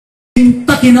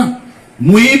takina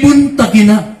muibun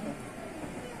takina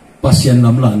pasien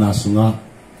lamla na sunga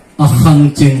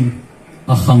akhang ching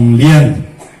akhang lian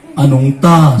anung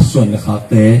ta suan le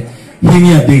khate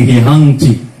hingya de hi hang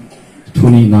chi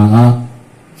thuni na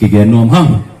kigenom hang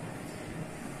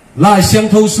lai siang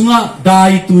tho sunga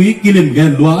dai tui kilim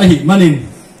gen lua a hi manin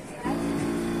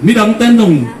midam ten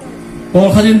dong pol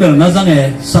kharin bel na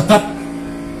zange sakat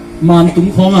man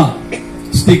tum khonga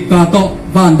stick ka to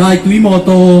van dai tui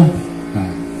moto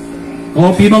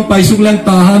có pi bang pai suk lang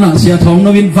ta hana sia thong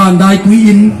no win van dai tui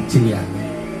in chilia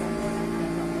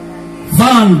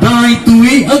van dai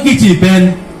tui aki chi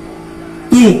pen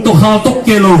tu to khal tok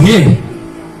kelo he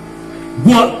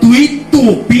gwa tui tu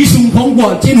pi sung khong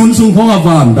gwa chin hun sung khong a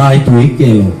van dai tui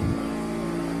kelo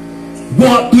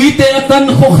gwa tui te tan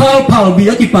kho khal phal bi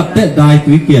aki pat te dai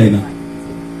tui kia na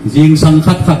jing sang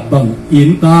khat khat bang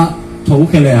in ka thau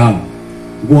khele ham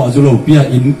gwa zulo pia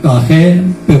in ka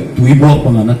khen pe tui bok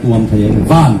panga na tuam thai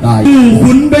van dai tu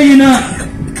hun beina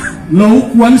lo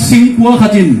kwan sing kwa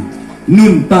khatin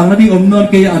nun tang na di om non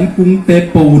ke an kung te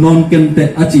po non ken te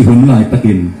achi hun lai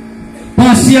takin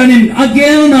pasianin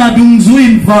agel na dung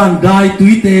zuin van dai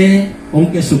tui te ong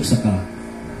ke suk saka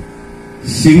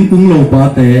sing kung lo pa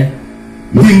te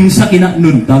hing sakina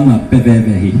nun tang na pe ve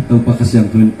ve hi to pa kasyang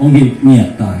tun ong hi nia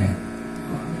ta he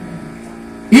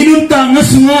inun tang na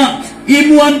sunga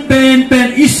imuan pen pen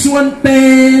isuan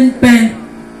pen pen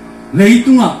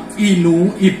leitunga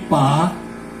inu ipa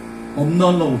om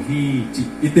non lo hi chi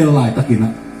itel lai takina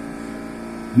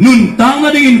nun tang na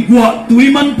dingin gwa tui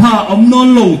man pha om non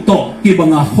lo to ki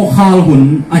banga khokhal hun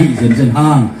ai zen zen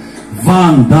hang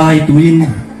van dai tuin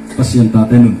pasien ta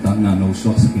te nun tang na no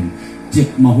sok sakin chik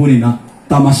mahunina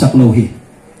tamasak lo hi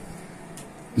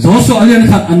zo so alian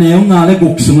khat aneu nga le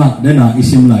guk sunga dena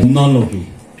isim lai non lo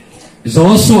hi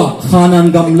Joshua khanan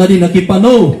gam ladi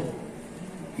nakipano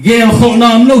gel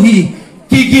khonam lohi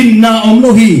kigin na om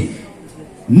lohi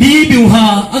ni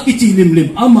biuha akichi lim lim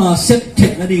ama set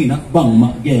tek na ding na bang ma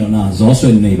gel na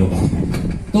Joshua nei lo ba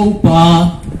to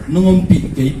pa nongom pi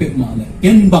ke pe ma le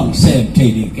ken bang sem thei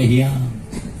ding ke hia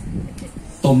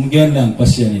tom gen lang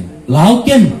pasien lao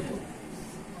ken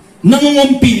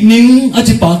nangom pi ning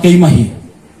achi pa ke ma hi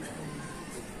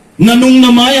nanung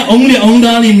namaya ong le ong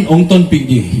dalin ong ton pi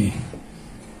di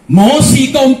mô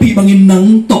si công pi bangin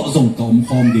nang to zong tom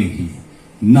khom de hi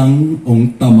nang ong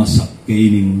tamasak ke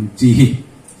ning chi hi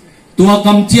tua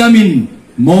kam chiamin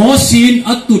mô sin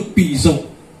atut pi zo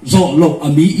zo lo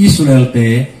ami Israel te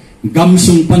gam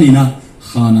sung panina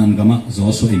khanan gama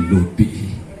zo so in lut pi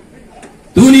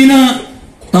tunina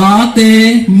ta te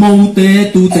mo te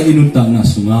tu te inun ta na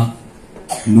sunga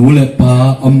nu le pa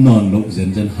am non lo zen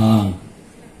zen hang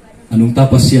anung ta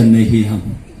pasian nei hi hang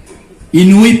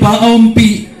inui pa om pi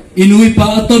inui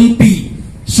pa aton pi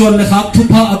suan le khak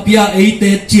thupa apia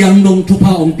eite chiang dong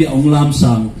thupa ong pi ong lam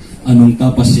sang anung ta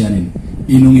pasianin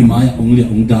inung imaya ong le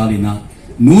ong dalina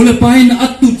nu le pain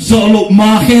atut zolo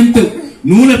ma khem pe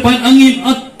nu le pain angin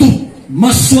atut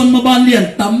masuan maban lian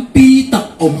tampi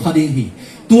tak om khading hi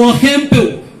tua khem pe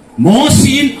mo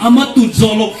sin amatut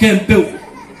zolo khem pe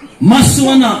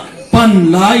masuana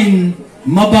pan lain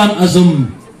maban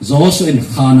azum zo so en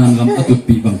khanan gam atut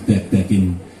pi bang tek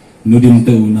tekin nudim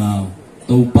teu na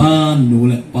to pan nu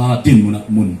le pa tin mun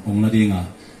mun ong la dinga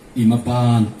ima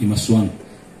pan ima suan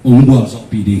ong bua zo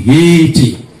pi di hi chi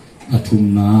athum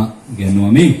na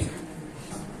genomi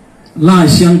lai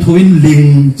siang thoin ling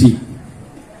chi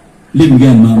lim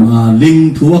gen ma ma ling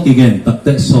thua ki gen tak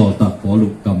te so ta polu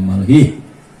kamal hi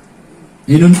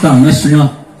inun ta na sunga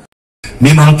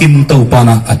memang kim tau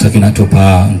pana atakina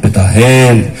tupa peta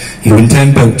hen in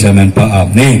temple chairman pa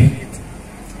amne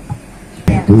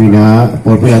tuina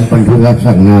porpian pandhugap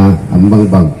sanga ambang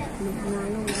bang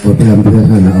porpian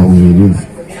biasana awi ni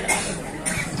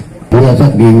biasa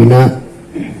dingina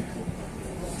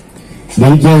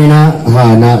menjana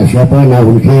hana siapa na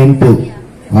unken tu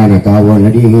hana kawan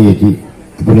lagi hiji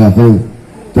belakang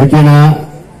jadi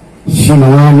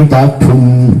semua ni tak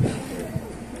tum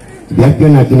dia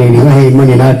kena kini dia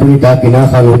mana na tu tak kena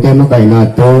kalau tema kai na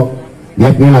to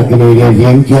dia kena kini dia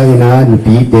yang jangan na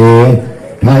nuti te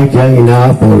hai jangan na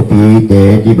poti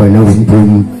te di bana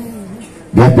untum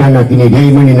dia kena kini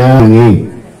dia mana na ni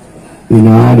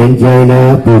ina dan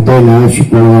jangan puto na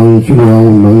silang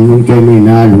meng jangan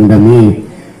na lundami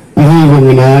ai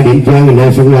mana dan jangan na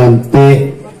sulam te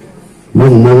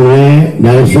meng le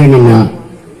dari sini na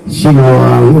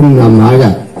silang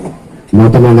namanya mau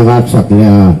teman agak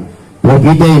sakya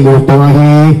Wakita mo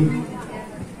tawahi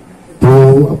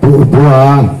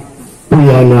puwa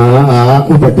puyana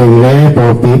upatengle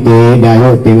popite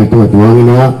dayo tinga tuwang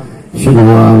ina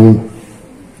sinuang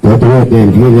ตัวเต็ม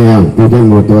ที่แล้วตัวเต็ม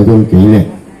หมดตัวจนกี่เลย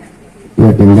ตัว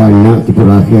เต็มด้านนะที่พวก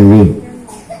เราเขียนนี่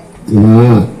น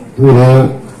ะตัวละ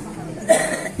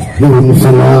ที่ผมส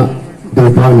ละตัว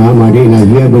พานามาดีนะ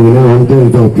เยอะบึงนะผมตัว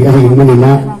จบที่ไอ้ยังไม่ได้น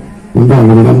ะผมได้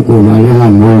ลงน้ำกูมาแล้วหั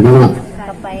นมองนะ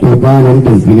ตัวป้านั้น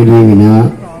ตุ่มปีดีนะ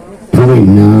ทุย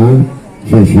นะเ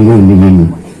สียชีวิตนี่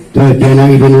ตัวเจ้าหน้า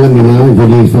ที่นั่นนะ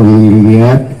jadi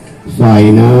soliditas saya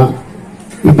na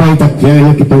ipa takya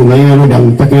na kita ngayon na dam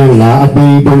takya la api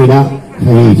pamina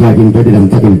saya jadi pada dam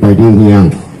takya pada yang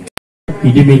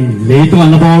idimin leitu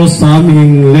an Bawl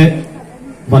saming le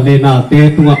valena te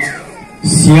tunga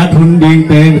siat hunding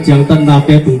te chiang tan na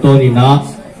te tung to ni na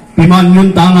piman nun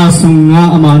ta na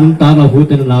sunga amanun ta na hu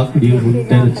te na ding hun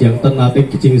te chiang tan na te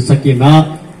kiching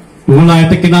sakina tulai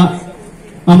te kina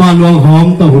ama luang hom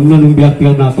ta hun na nung biak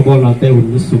piang na to bol na te hun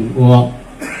sung o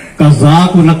kaza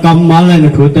ku na kamal na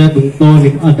thu te tung to ni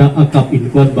ada akap in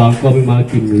kon bang ko mi ma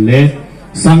kim le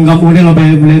sanggam ule lo be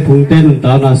le phung te nun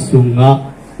ta na sunga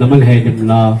naman he dem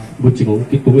la bu chingong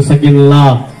ki tung sakin la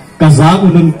kaza ku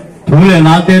nun thu le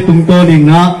la te tung to ni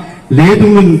na le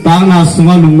tung nun ta na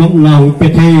sunga lung nom la hu pe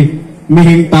the mi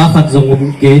hing ta khat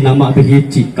zong ke na ma be hi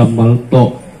chi kamal to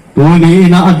tu ni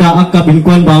na ada akap in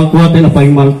kon bang ko te la pai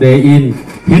mal te in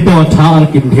hito tha al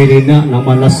kim the na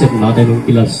naman la sep na te nung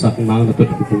kilas sak nang na to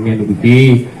ku nge nu bi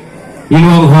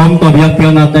ilong hom to biak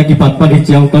pian na te ki pat pa di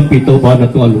chiang ton pi to ba na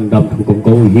to alung dam thu kong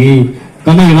ko hi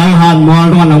kanai lai han mo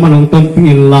ro na man ong ton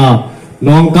pi la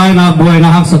nong kai na boy na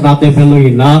hak sa ta te feloi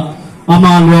na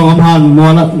ama luang am han mo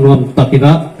la nuam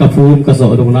takina ka phum ka zo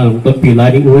dong na ong ton pi lai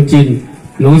ni u chin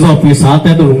nong zo pi sa te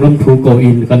to lung lam thu ko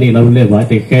in kanai la le wa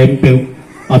te kem pe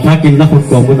atakin na khut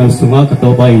ko mo na sunga ka to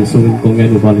bai sungin ko nge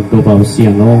nu ba ni to ba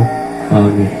siang no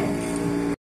ani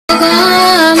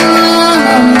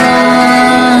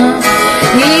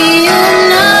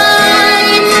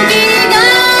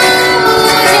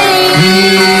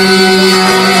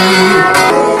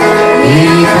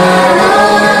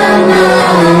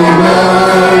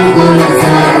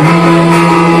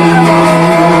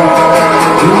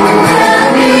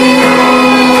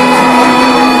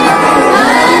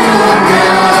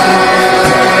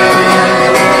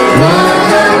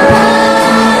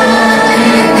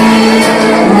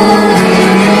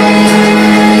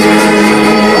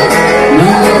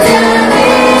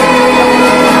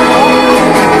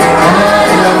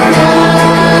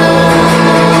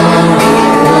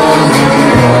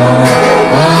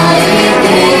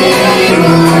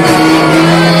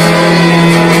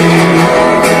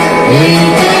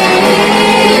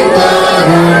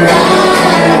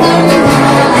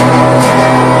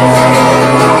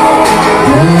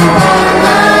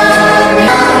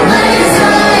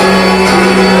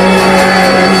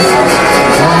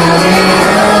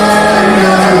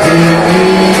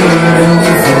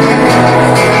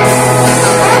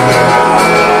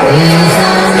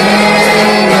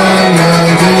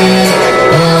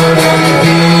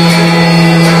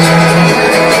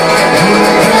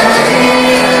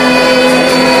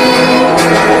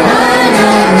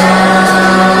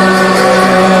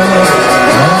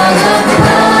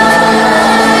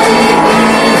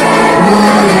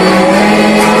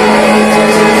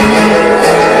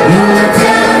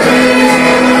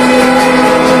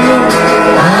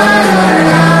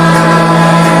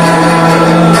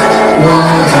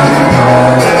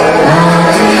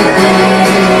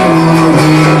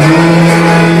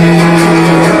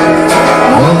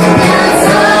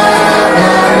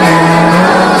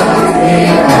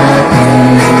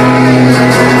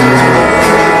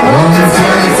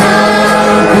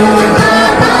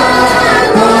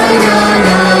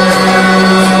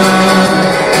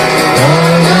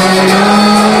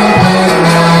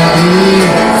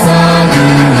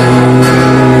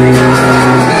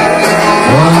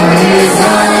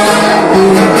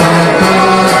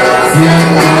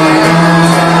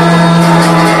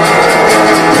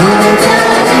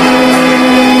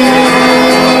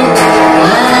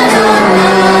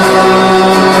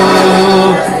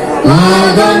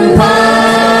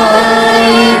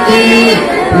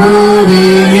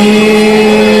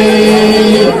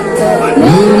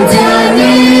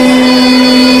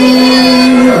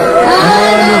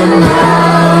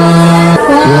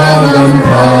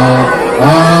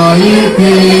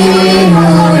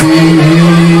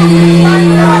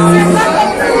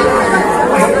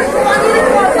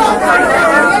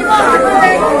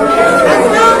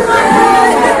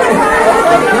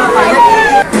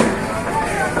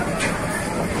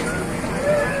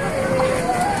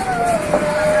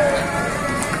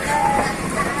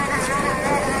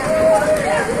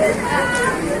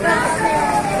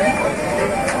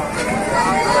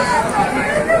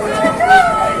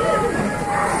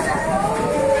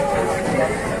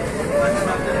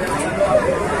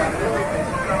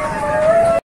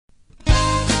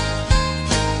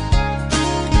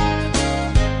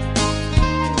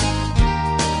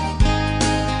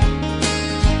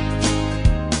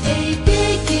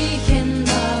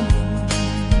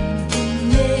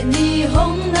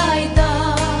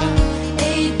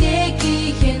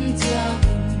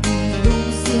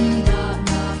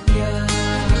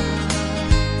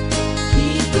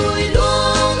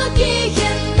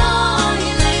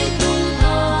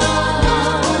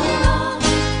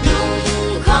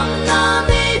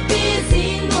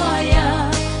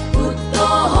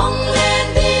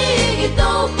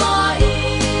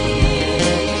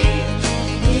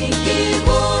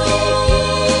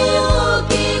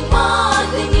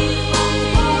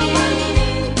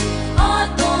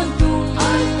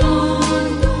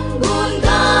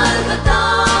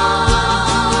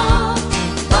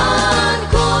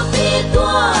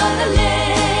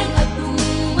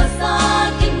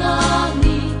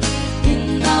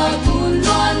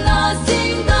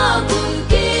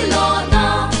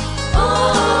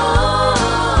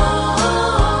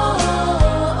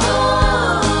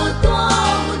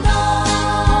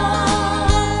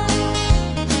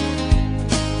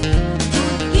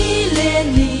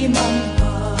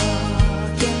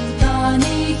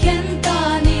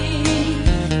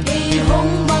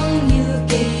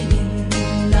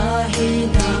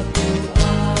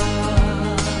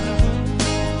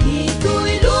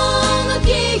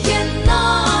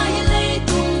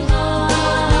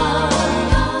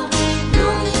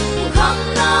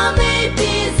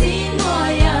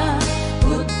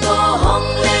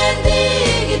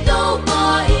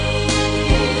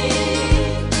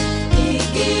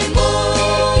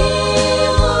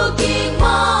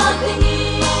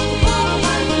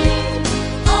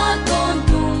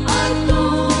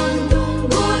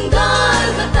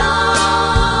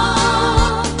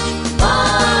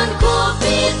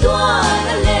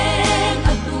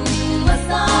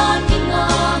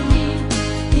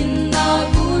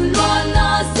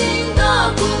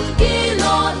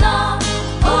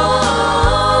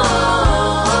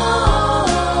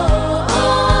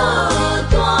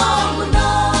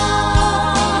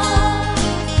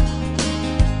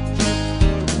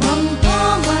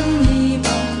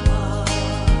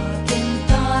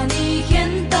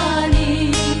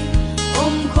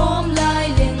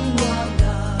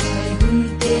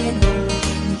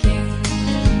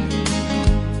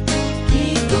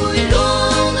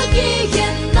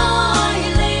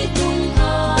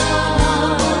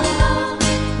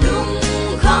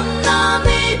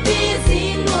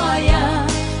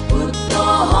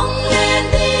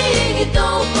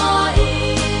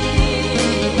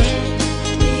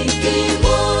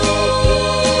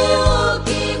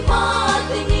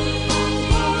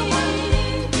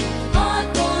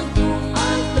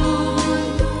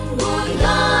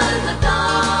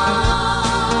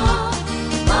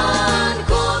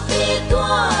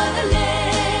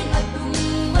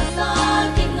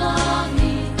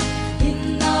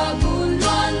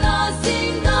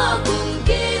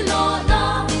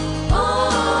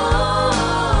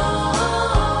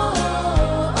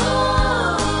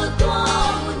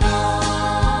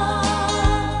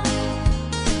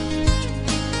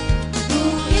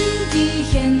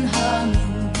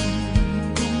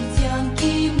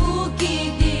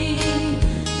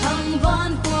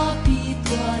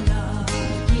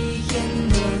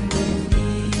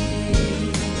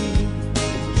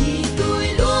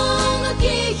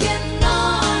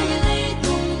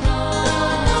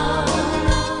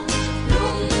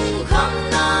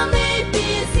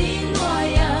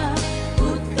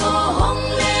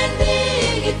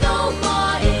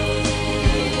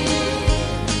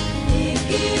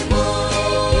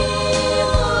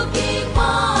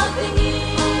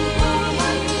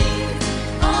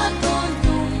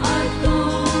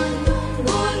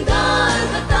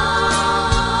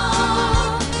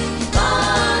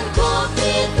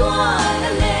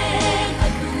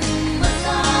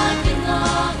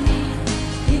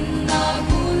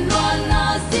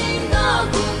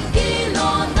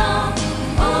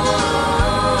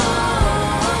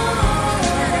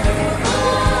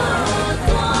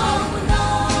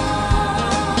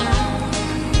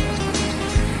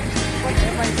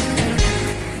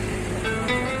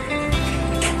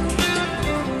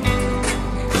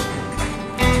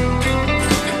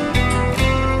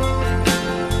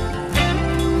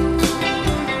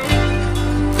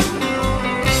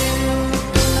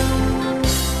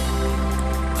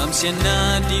xiên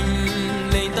na dim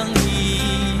lấy tăng hi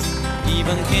đi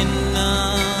bằng khen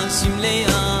na sim lấy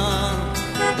a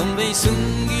tông về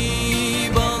sung gi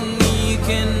bằng ni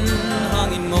khen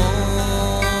hang in mo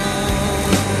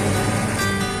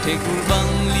thế kul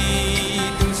bang li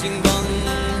tung sing bang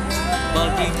bal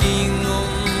ki king om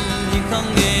hi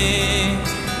khang nghe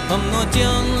hầm no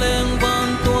chiang leng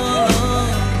ban tua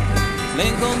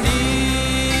leng kom đi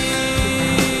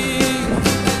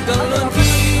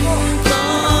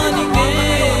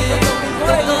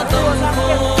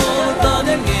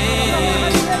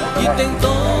tiếng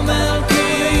tố mel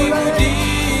khi mùi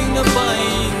điên nó bay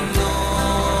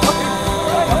ngò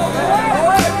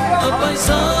ở bay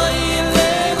sai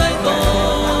lê ngay to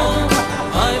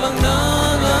ai bằng na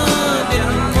ngã điện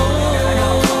mô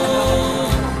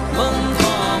măng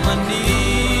pha mình đi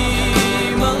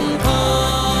măng pha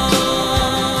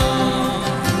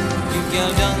nhưng kêu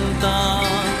đăng ta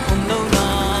không đâu na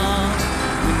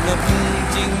mình ngập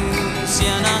chinh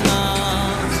xia na ngà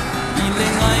đi lên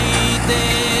ngay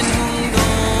tên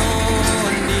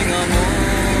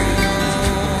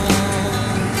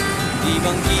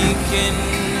bằng kỳ khen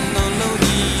non lâu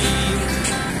đi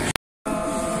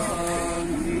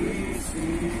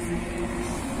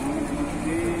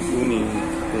Chú ní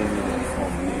tên là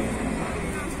phòng ní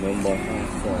nông bò thang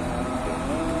phòng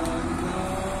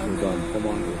người đoàn công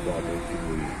an của tòa đội thị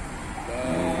ủy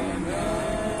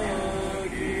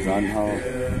gian hao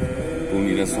chú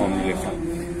ní là xóm ní lệ khăn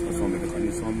xóm ní lệ khăn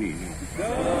ní xóm ní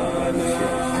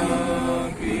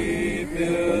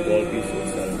con bò bí số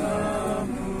sẵn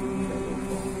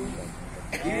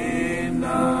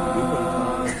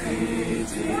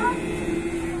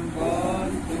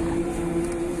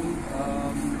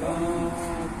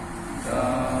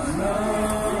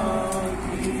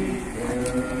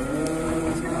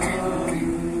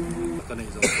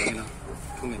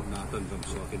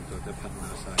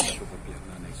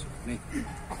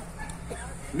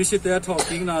มิสิเตะทอ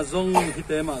กิ้งนาซงฮิเ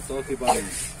ตมาโตคิบัง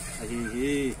ฮี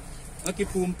ฮีอากิ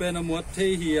ภูมิเป็นอมวดเท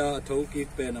ฮียทอกิ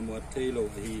เป็นอมวดเทโล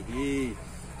ฮีฮี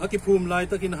อากิภูมิไล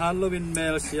ตะกินฮันโลวินเม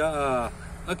ลเซีย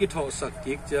อากิทอสัก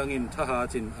กิกเจียงอินทหา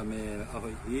จินอเมลอห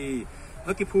อยฮีอ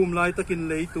ากิภูมิไลตะกิน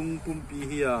เลยตุงปุ่มปี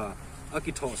ฮียอา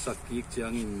กิทอสักกิกเจีย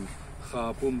งอินขา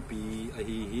ปุ่มปีอ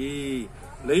ฮีฮี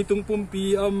เลยตุงปุ่มปี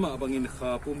อัมบังอินข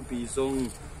าปุ่มปีซง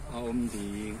อาอมดี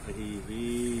ฮีฮี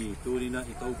ตัวนี้นะ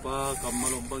อิตาปากำมา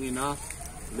ลงบังอินะ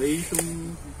เลยตุง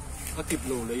อากิบโ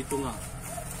ลเลยตุงอ่ะ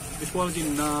อิควอลจิน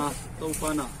นะตาปา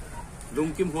นะลุง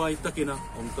กิมหวยตะกินะ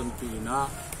อมตันปีนะ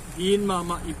อินม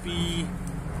าอีปี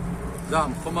จา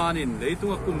มขมานินเลยตุ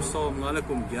งกุมซอมงาและ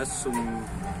กุมแกสุง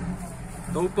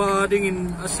ตาปาดิ่งอิน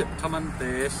อาเซปทมันเต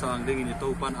สางดิ่งอินตา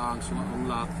ปานอ่างสุงอง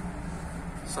ลัก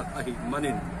สัตอหิมั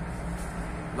นิน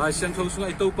ลายเสียงทงสุงไ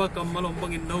อโตปากำมาลงบั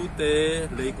งอินโนเต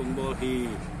เลยกงบอลฮี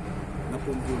นับ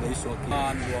ปุ่มดูเลยสวกิ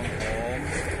นวงหอม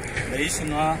เลยสุ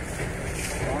งะ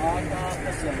ปาตา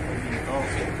เสียงทงอินโต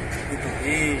อิตุ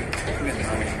อีเมียนม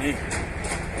านี่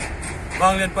บา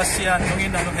งเรียนปัสยานตรงนี้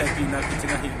นะน้องแฮปปี้นะคิดจ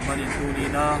ะหิมันอินตูนี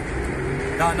นะ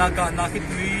ดานากะนาคิด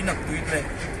ตุยนับตุยเตะ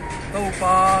โตป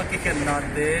าคิเข็นนา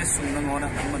เดสุงนงอนะ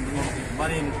นังมันดูหิมั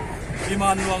นอินอิมั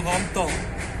นวงหอมโต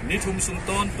นิทุมสุง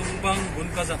ต้นตุงบังบุญ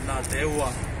กษัตริย์นาเทวะ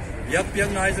ยักเปียง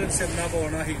นายจนเสพนาบอ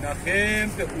นาหินาเข้ม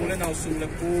เปอุเลนาวสุงเล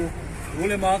ปูอุ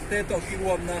เลมาร์กเตตอกิว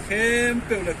มนาเข้มเป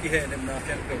อุเลกิเฮเนมนาเ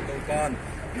ข้มเปอุตปาน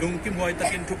ลุงกิมหวยตะ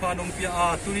กินทุพานองเปียอา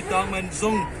ตุนิตังมันซ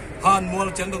งหานมัว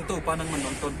จังดงโตปานังมันน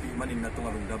องต้นปีมันอินนาตุง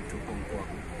ลุงดำทุกองปวก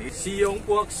สีองป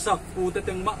วกสักปูเต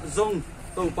ตึงมะซง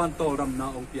โตปานโตรำนา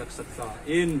องเปียกสักกา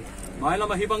อินหมายละ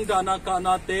มาฮิบังดานากาน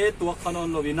าเตตัวขนน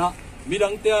โลวินะมีดั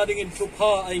งเตียดิ่งอินทุพ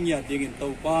าไอเงียดิ่งอินเตา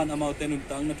ปานอามาเตนุน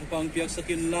ตังนัทุพังเปียกส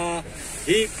กินลา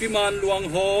ฮิกิมานลวง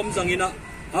โฮมจังอินะ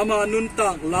อามานุนตั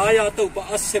กลายาเตาปะ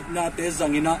อัสเซปนาเตจั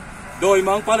งอินะโดย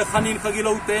มังปาเลขันินขกิโล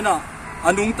เตนะอ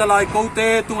นุงตะลายโกเต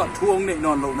ตุงะทวงเนน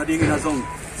อนโลนาดิ่งอินะซง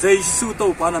เจสุเตา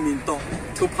ปานามินโต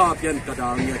ทุพาเพียนกระดา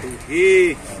งเงียตุฮี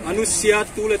อนุเสีย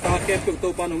ตุเลตาเก็บเตา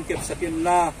ปานองเก็บสกินล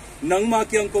านังมา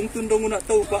เกียงกงตุนดงุนะเ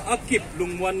ตาปะอักิบลุ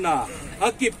งวันนาอา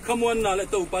กิบขมวนนาและ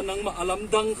เตาปานังมาอลัม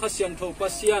ดังขเสียงเทาปั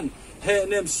สยันเฮ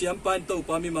เนมเสียมปานเตาป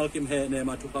ามีมาลกิมเฮเนม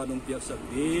าทุพานงเปียกสัก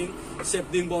ดิ่งเสพ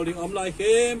ดิ่งบอลดิ่งอมลายเ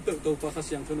ข้มเปเตาปาขเ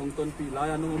สียงทนงต้นปีลา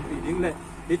ยนงปีดิ่งเละ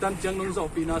ฮิตันเจียงนงเจ้า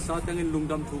ปีนาซาเตงินลุง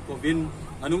ดำทุกวิน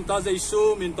อนุงตาใจสู้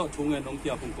มินโตทุงเงินองเตี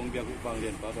ยพุงกงเบียกุบางเรี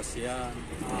ยนปาปัสยัน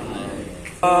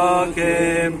อาเข้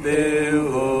มเป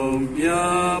หงเปีย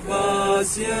ปั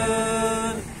สยั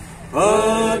น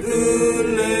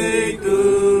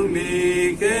LaaiTui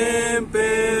mi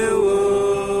kempewo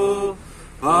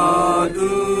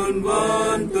adun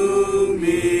bantung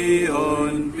mi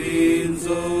on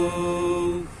pinso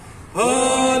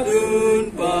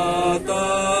adun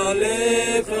patalefa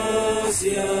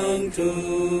tu.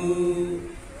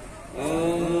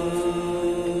 Amen.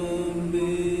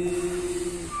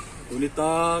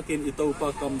 Unita kin ito pa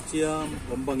kamciam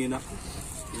pambangina.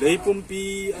 Lei pumpi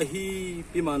ahi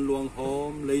piman luang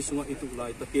hom lei sunga itu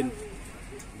lai takin.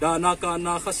 Dana ka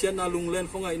na khasian na lunglen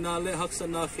khongai na le haksan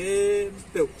na khem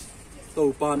peu. Tau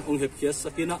pan ong hep kias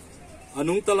sakina.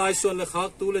 Anung talai suan le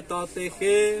khak tu le ta te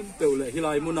khem peu le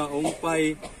hilai muna ong pai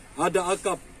ada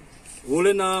akap.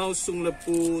 Ule na usung le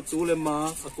pu tu le ma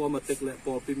akwa matek le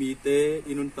por pimite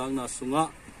inuntang na sunga.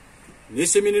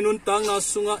 Nisimin inuntang na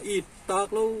sunga itak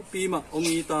lo pima ong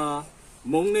ita.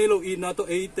 Mong nei lo ina to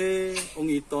eite ong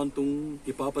iton tung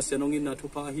ipapasyan ong ina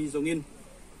thupahi zongin.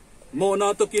 Mo na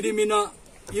to kirimina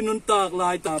inuntak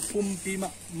lai ta pumpi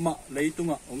ma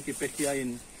leitunga ong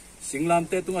kipekiain. Singlam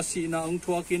te tunga si na ong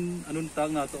thuakin anuntak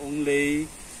na to ong lei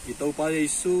itaw pa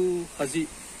Yesu khazi.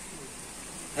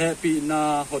 Happy na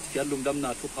hot kian lungdam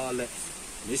na thupale.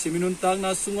 Nisi minuntang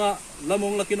na sunga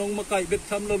lamong lakinong makai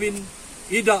bektham lawin.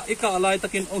 Ida ika alay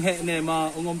takin ong he ne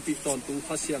ma ongom pi ton tu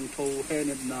khasyang tho he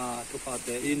ne na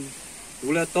thupate in.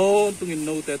 Tule ton tungin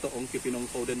no te to ong kipinong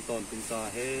koden ton tung sa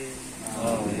he.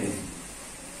 Amen.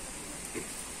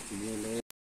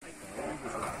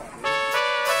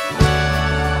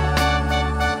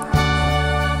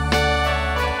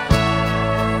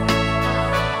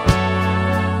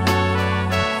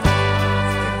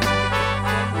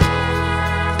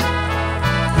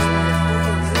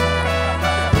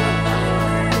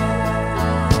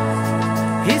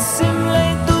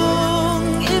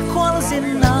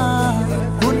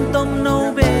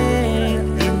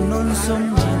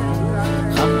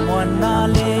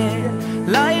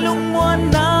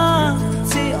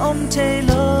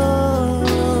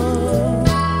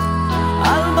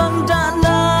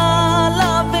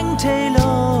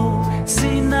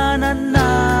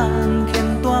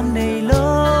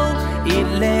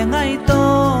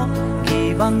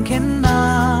 Bang khen na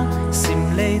sim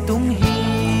lei tung hi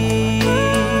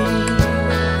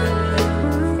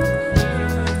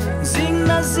zing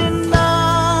na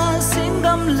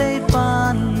singam lei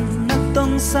pan na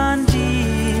tong san di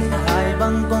hai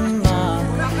bang kong nga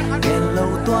ken lo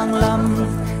tuang lam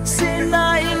sin na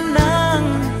in nang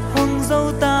hong dâu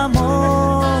ta mo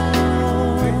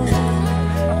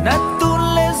na tu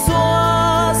le zua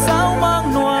sao mang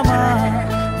noa ma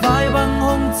vai bang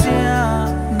hong chia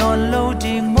non lâu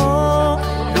ding mo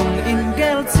lung in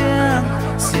gel chiang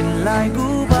xin lai gu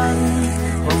bang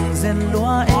hong zen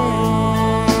loa e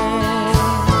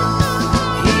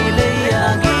hi le ya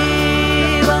gi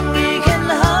bang gi khen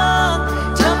hang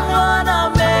chang wa na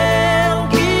mel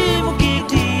gi mu ki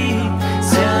ti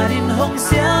sia rin hong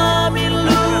sia min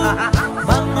lu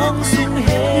bang hong sung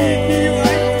he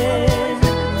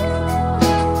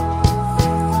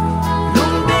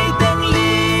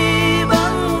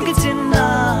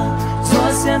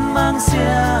mang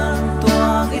xiang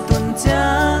tuang itun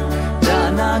chang da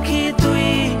na khi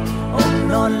tui om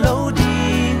non lâu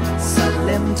đi sat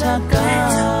lem chaka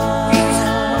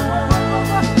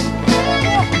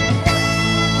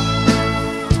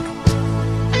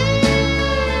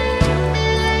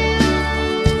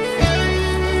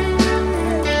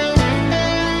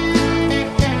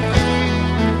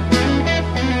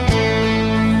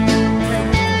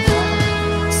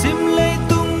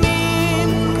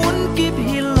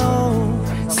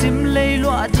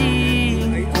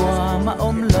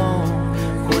om lâu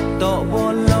khut to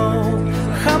bo lâu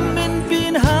kham min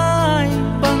pin hai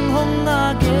bang hong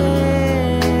nga ge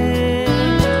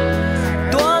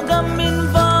tua gam min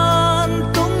van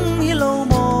tung hi lo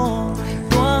mo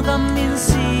tua gam min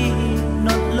si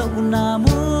not lo na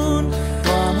mun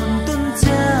tua mun tun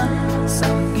cha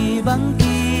sam ki bang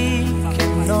ki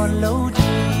khen non lâu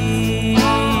đi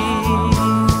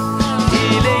hi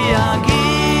le ya gi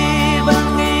bang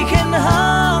ngi khen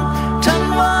hang chan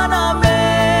wa na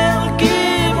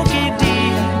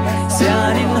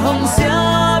hong sia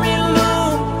min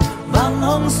lum bang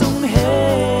hong sung he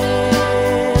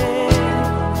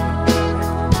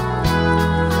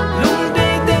lung de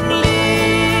teng li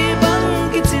bang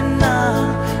ki chin na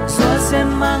so sen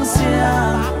mang sia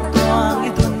tuang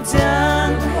itun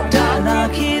chang da na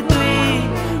khi tui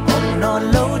om non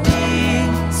lâu đi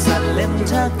sat lem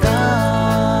chaka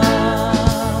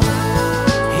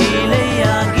hi le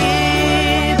ya gi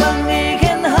bang ni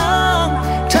khen hang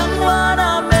chang wa na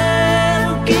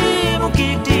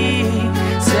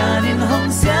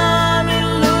hong sia min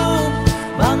lum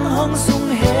bang hong sung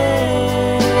he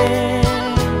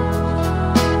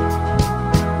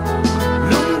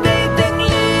lung dei teng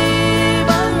li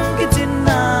bang ki chin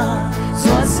na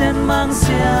so sen mang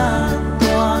sia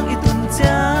tuang itun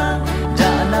cha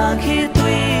da na khi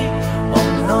tui om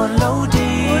non lâu đi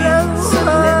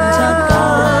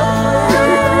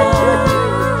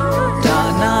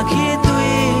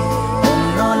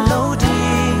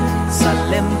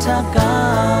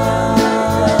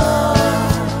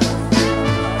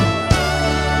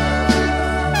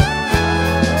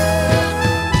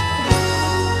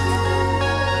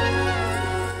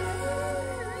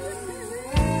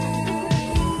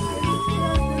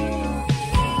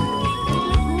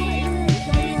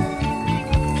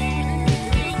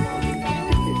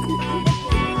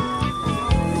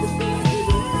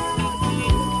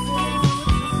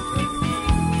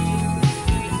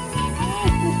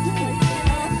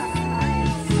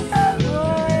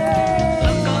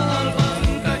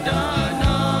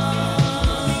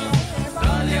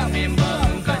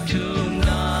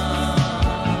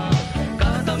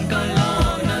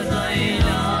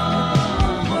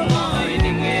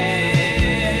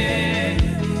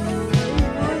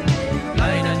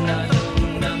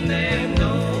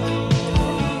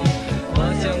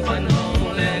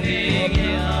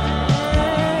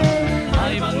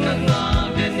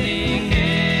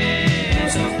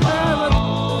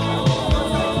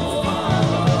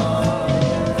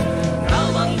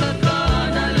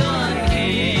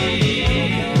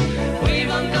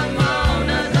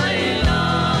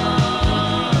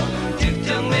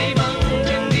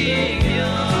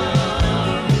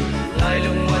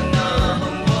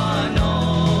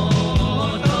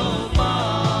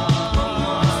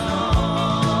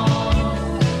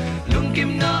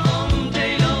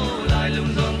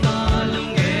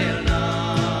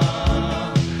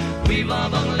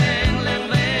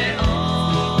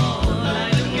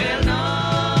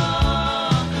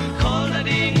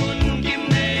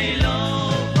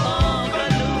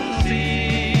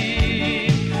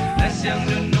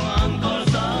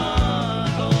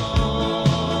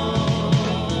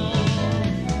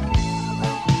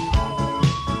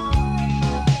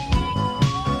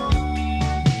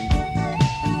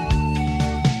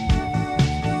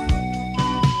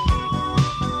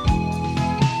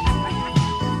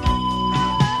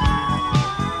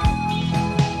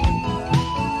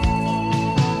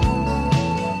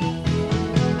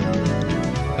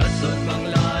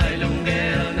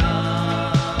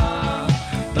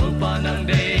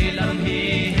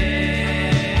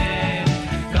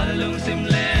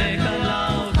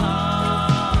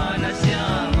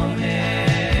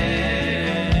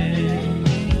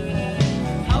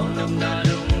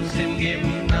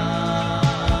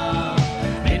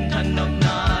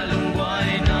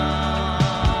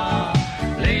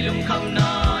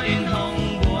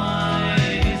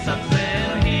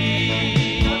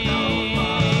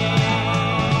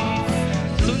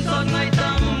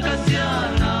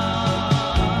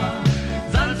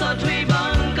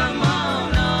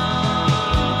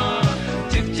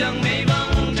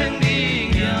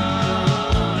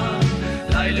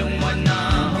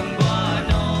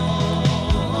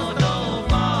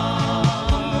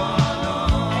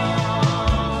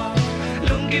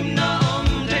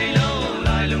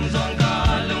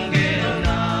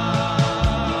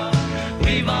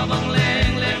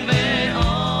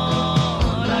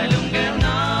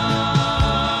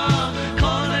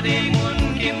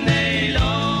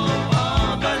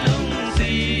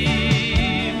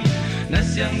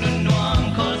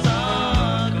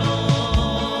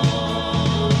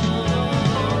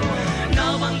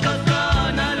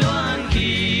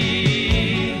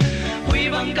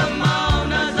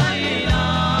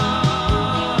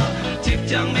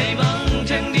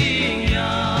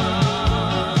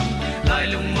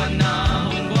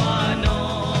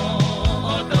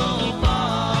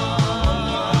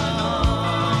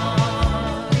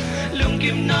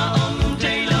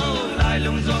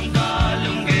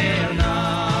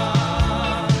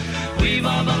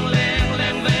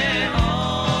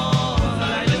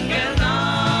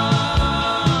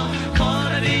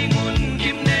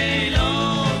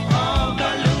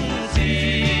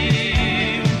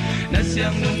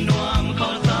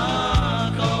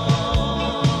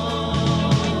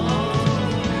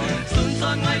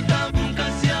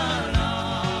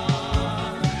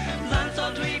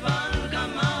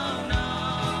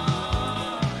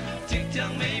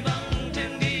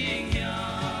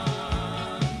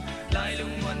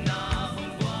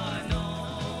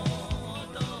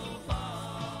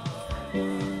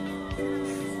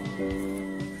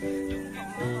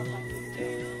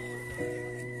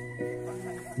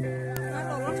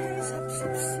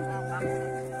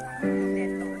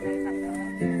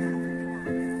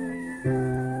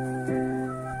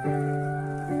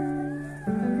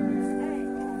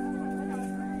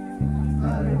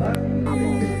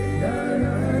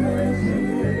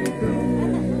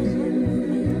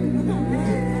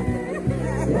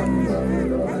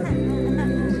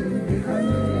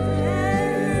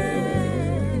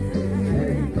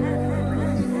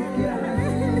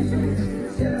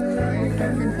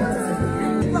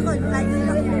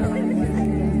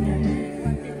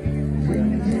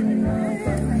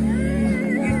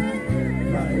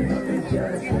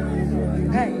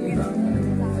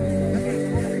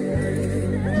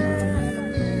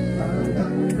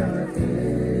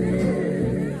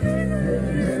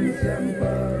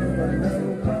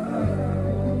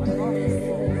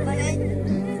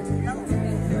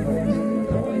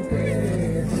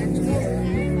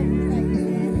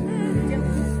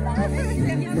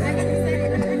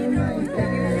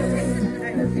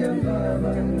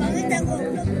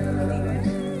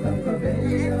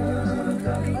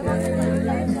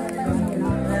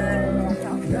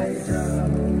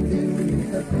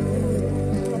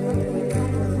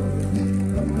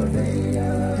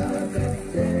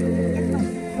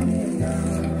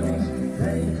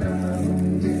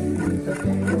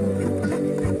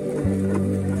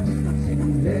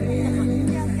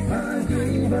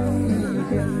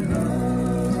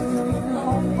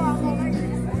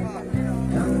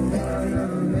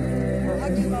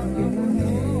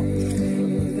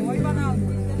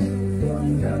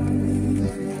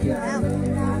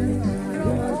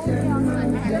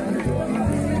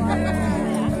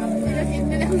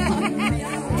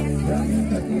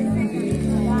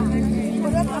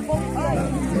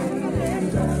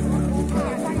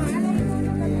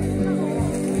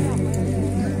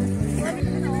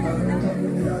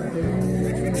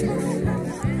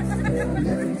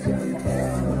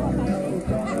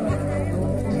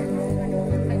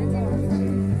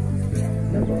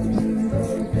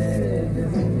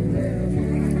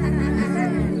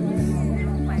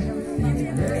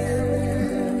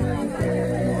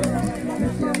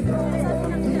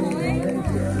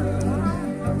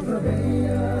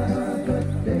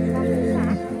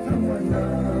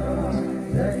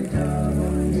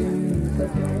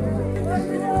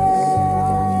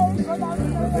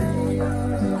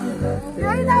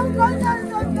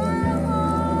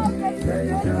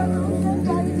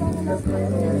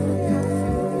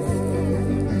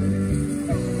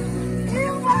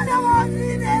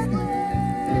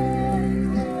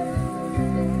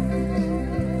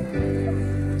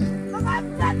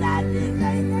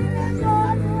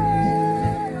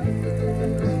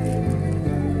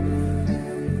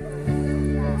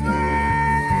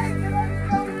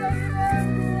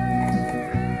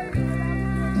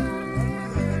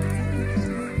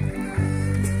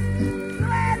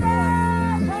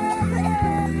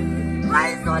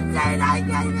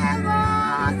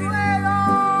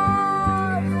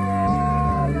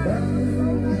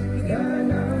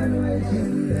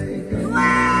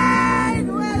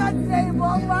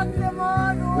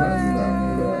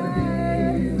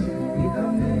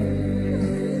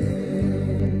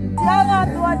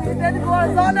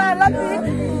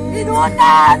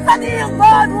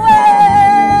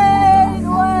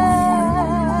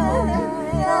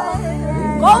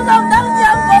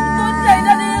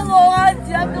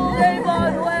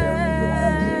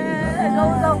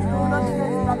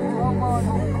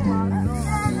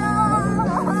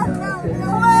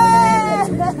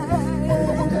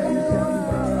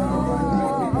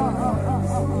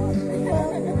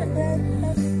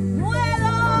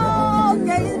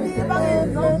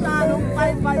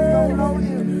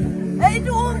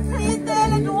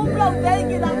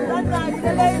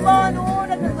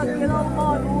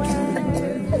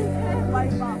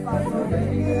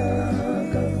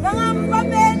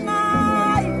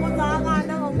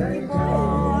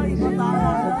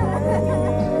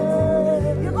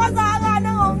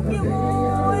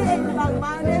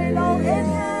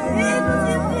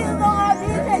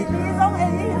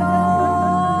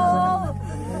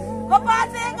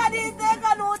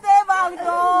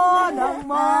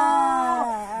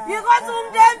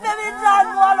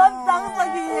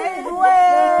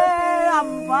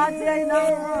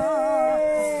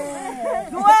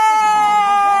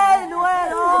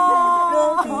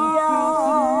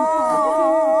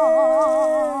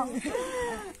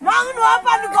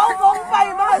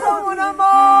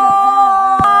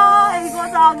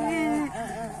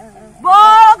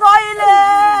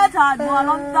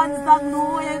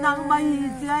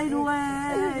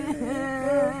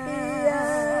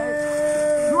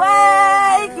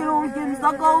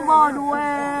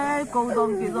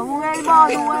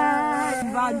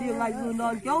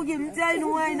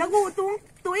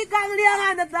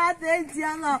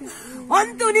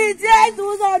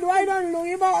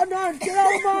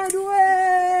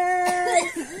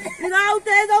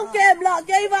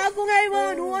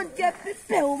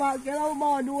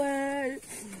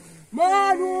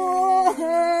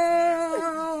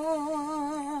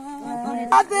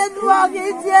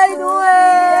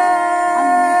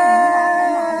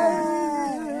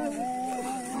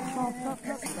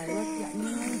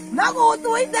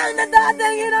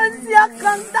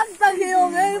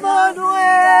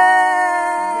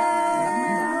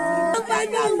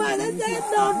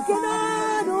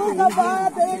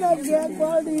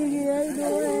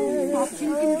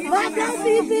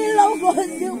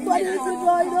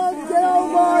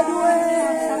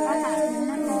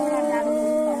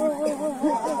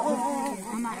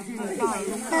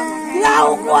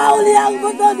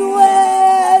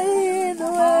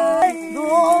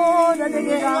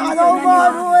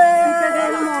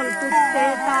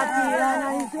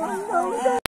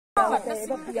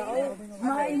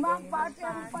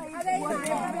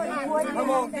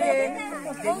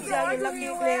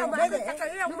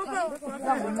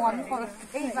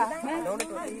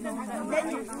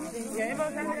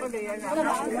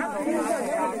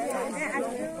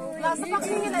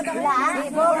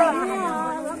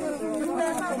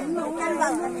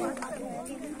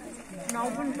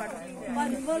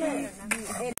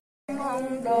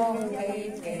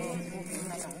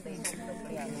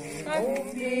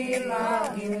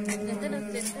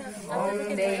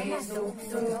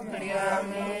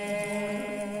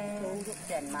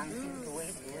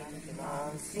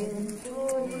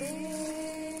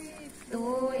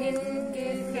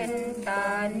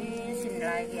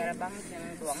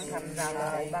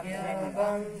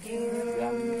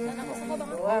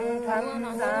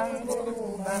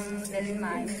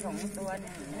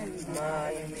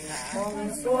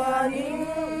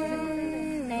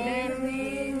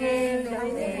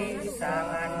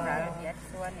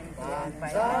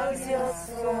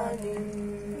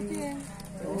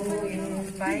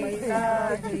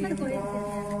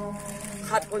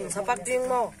Hạt quần sắp bắt tiếng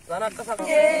mò, giá nát các phạc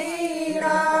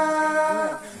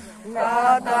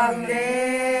Nga tăng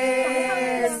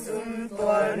đế xuân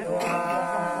tuần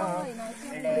hoa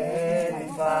lên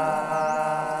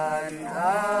vạn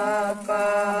hạ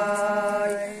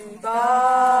cài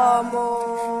ta mô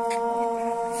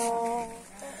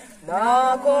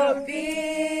na cột bi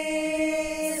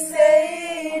xây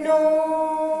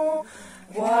nô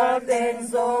qua tên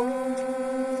giống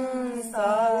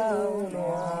sao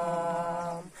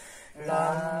noam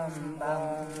làm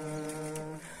bằng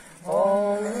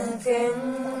hồng kính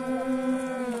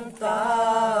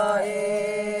ta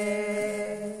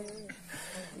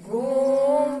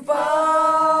gồm ba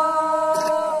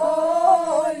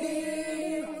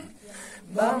oli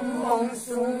bằng hồng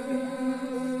sung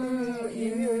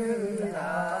yêu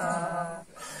là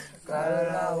cả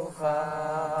lâu khá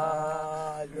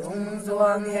lung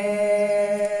doang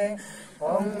he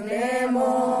hồng nê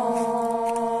mô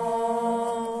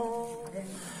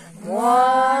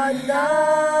ngoan na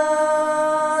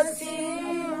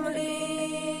sim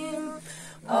lim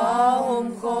a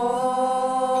hôm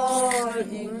khó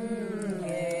hình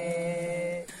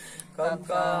nghe các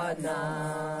ca na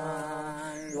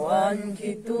loan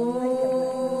khi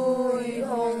tôi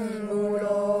hồng nụ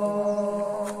lo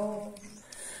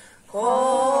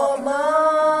khó ma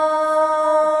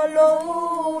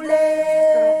lâu lê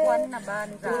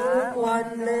tu quan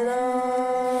lê na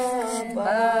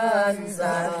ban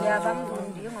giả kia băng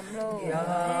thùng điếu ngầm lô kia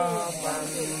băng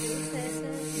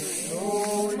nô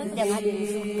đi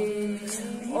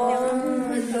ôn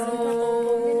lô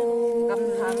cầm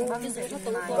thang băng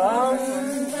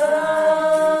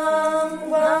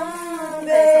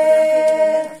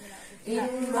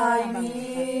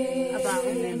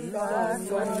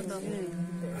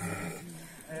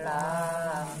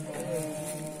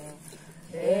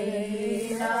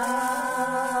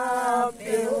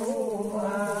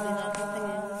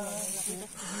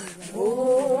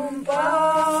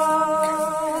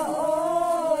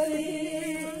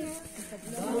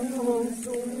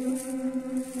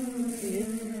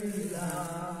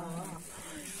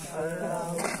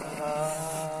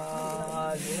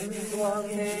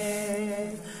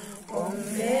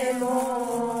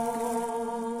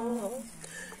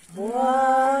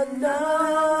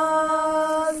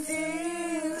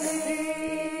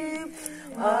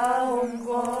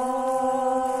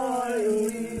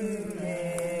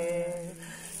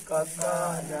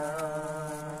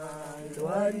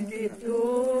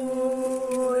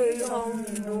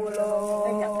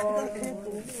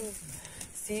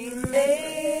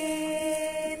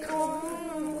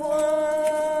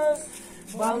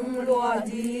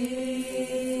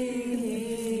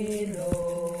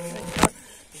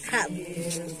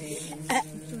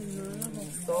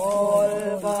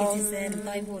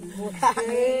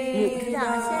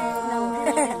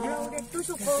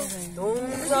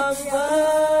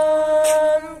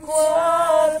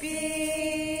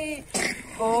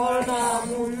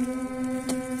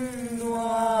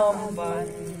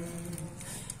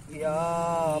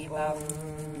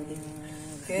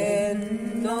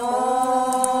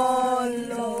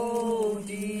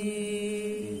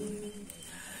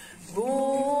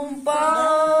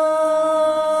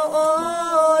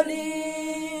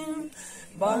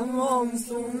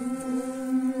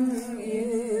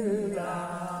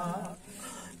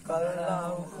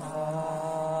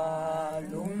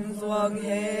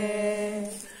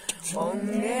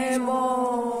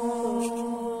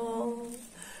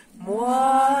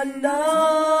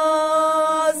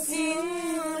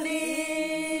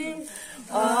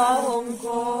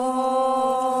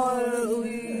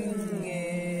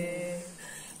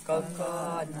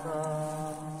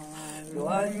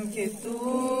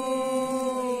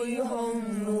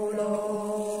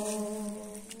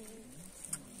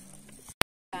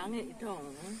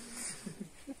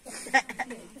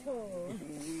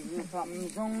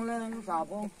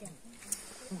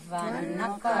Van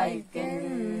nắp cài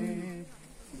kinh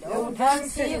đầu thân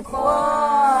si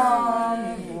Khua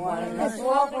muôn là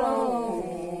suốt lâu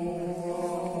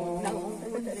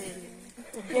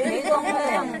chỉ không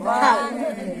leng van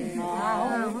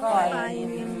nào cài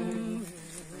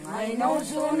ngày nấu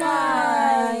su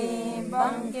này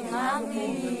bằng kim ngang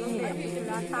đi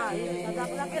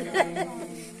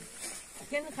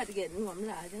cái nó khát ghét ngắm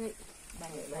lại chứ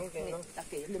này bằng cái đặc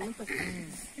kỹ lắm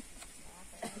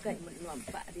cái mình làm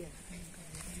bạ đi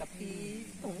tapi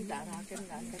tung darah kan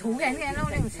thú cái nghe nó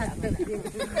đang sạch được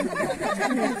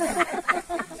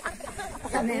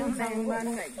nên sang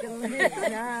ban cái chân đi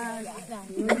na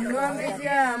nuông cái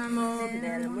jam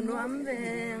để nuông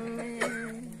về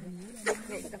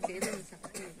cái đặc kỹ lên sạch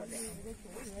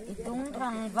tung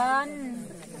thằng van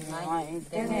ngày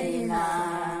thế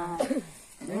na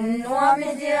nuông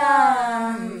cái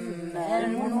jam để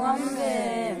nuông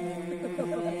về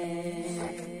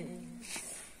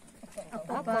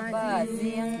apa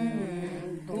riêng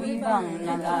túi bằng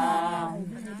là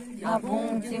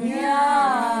apung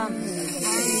chimyam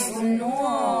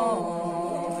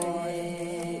nuôi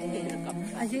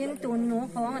riêng tuần nó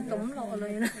khó tống lộ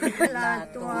rồi là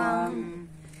tuang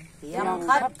yang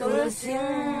khát tu sinh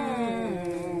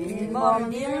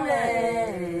bom điên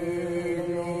lệ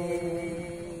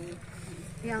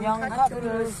yang khát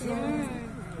tu sinh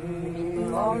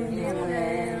bom điên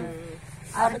lệ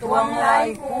tuang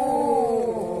lai ku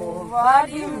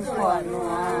vadim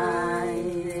suanai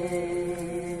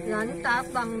lan tak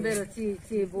bang bel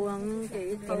chi buang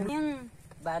cái tiếng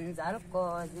ban zal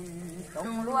ko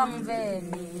tong luang về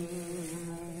mi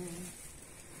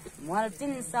mual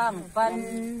tin sang pan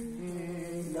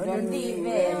don đi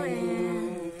về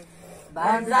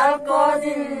ban zal ko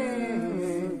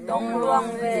tong luang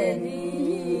về mi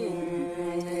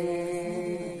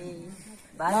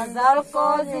ban zal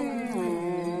ko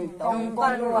tong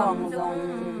paluang dong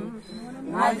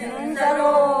ngajin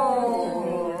dalo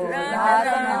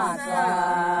rana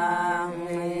sang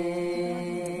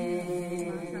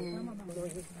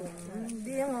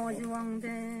dia ngồi juang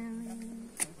de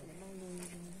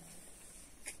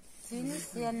chín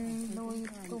xiên đôi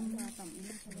tum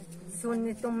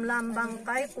xuân tum làm bằng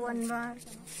cái quần và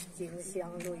chính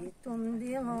xiang đôi tum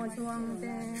dia ngồi juang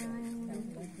de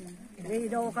đi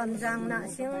đâu cầm giang nạ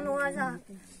xiang nua ra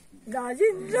đã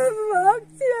xin rất bác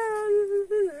chân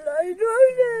lại nói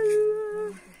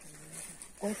lên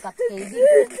con cặp cái gì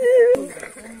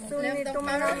tôi đi tụi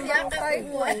nó dắt tay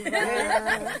quay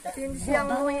xin xiang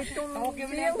nuôi tụi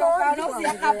xiang nó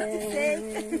xiang cặp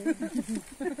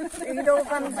đi đâu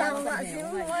cầm sang mà xíu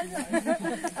nói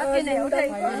cái này thầy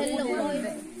có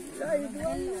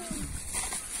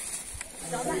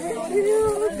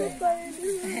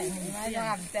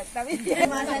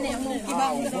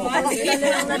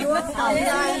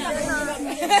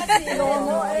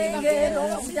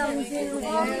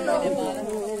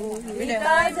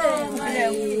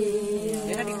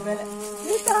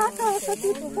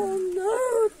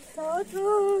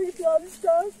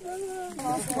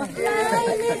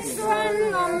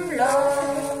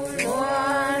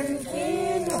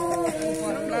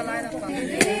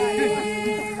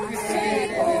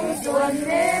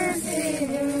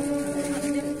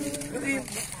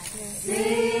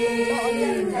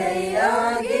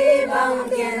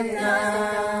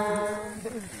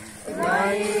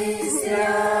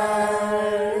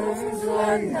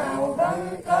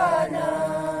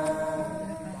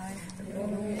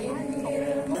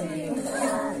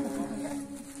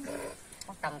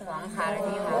tầng quảng hà đi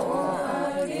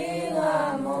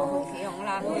ngamo khi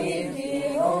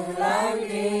ông làm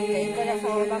thì có đã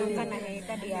sol băng cái này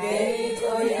cái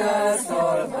dia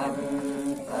sol băng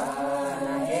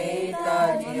cái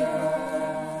ta dia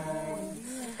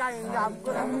cái gặp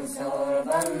cũng sol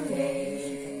băng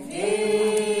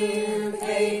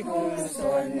cái cũng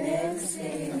xuân nên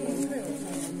xin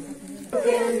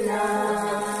thiên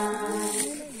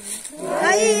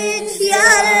ai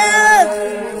chia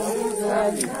nào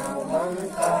băng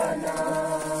kana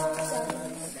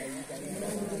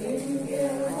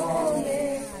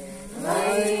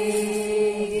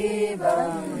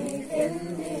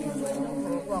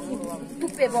tu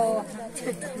pe bo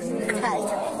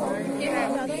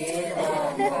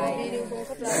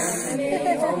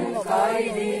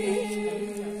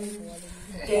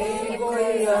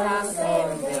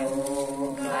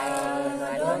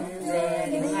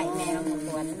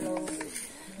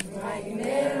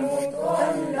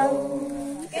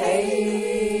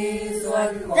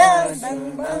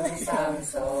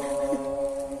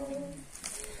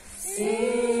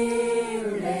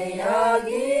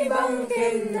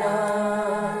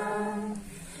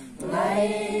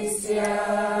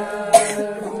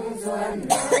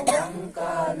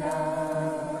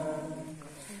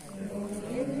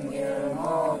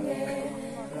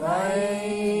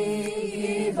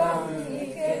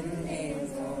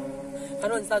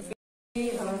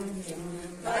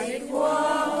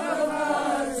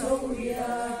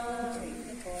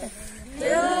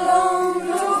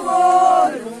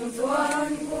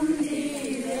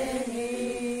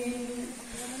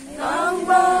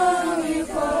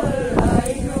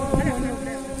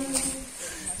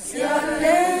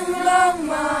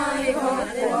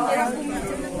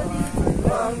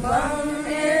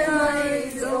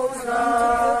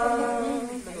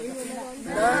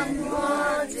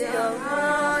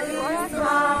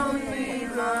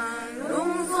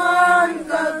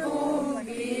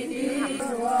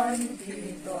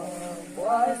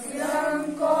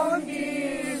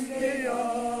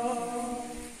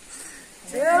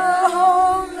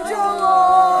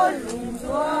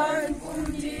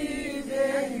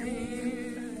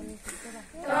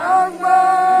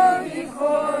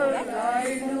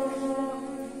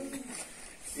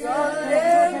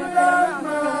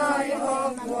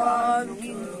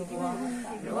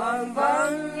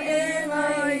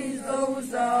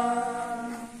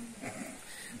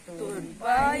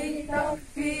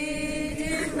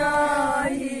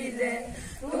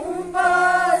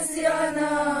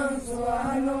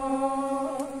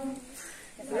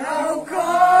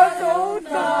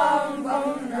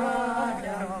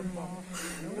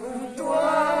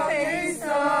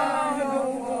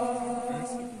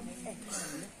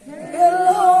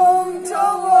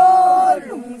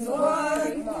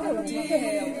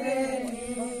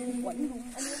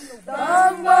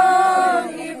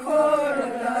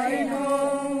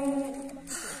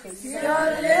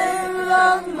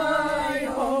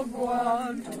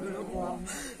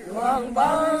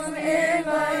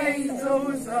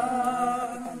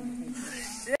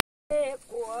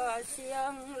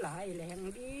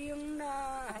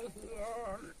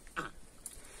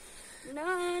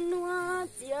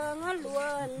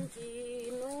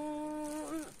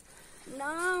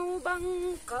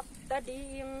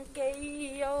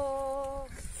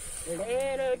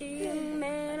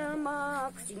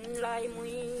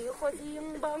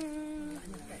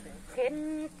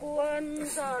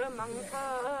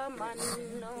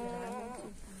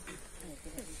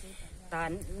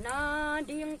tàn na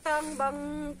điên tăng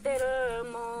băng tel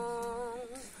mong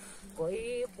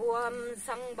quay quam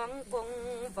sang băng công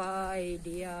vài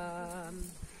điam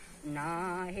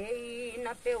na hey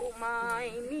na peo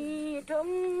mai mi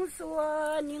thong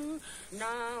xua nhưng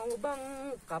nào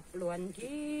băng cặp luận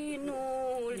thi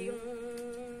nu liêng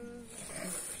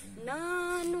na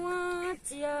noa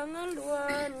chiang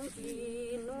luan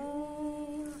thi nu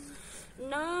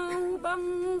nào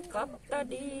băng cặp ta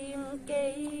điên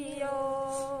keyo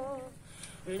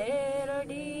lê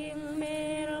điên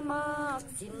mê mạc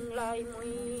xin lại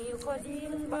mùi khó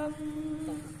điên băng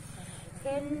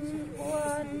khen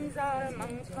quan ra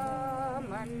mang ca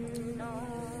man no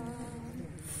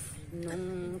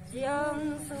nung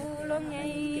chiang su lo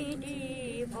ngay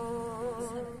đi vô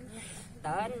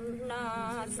tan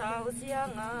na sao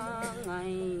xiang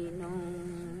ngày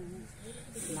nung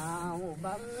nào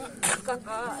băng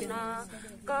ca na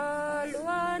ca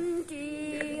luan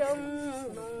chi ông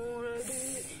nô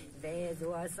đi về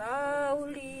rùa sao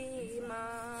li ma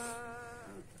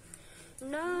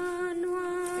na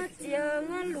noa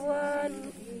chiang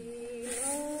luan chi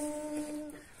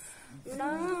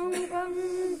nào băng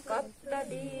cặp ta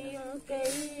điên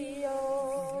cây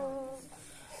yo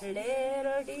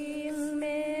lê điên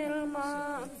mê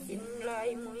ma xin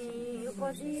lại mùi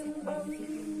có riêng băng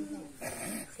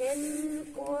khen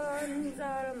quan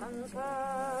ra mang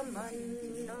pha man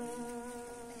no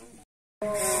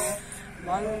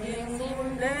bằng điên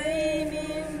lim lấy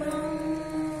miên băng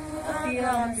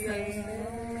tia tia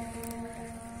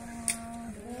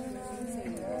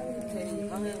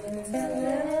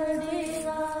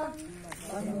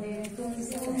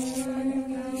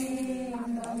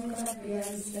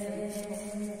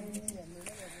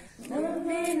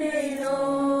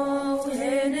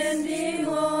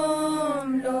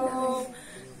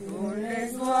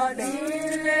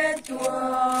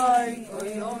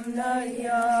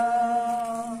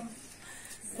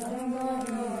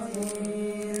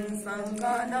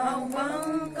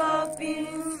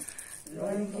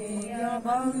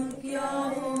băng kia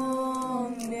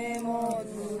ôm nê mô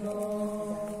tu nô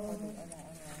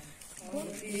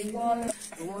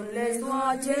tuôn lê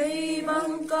xoa cháy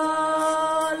băng ca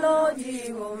lo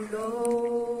chi gồm đô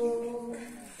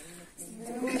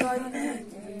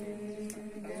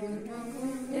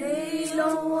đây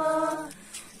lâu à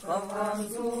có hàng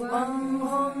su băng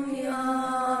hôm ya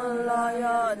la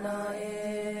ya na e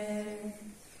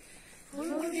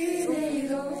đây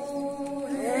lâu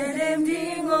em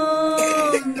đi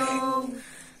ngom đâu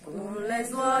cùng lê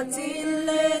xoa chín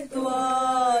lê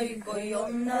tuai coi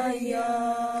om na ya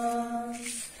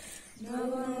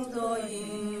nung tôi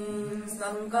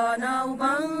sang ca nào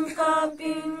băng ca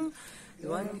pin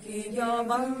luan khi ya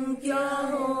băng kia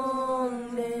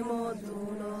hong ne mo tu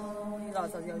no là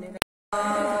sao giờ này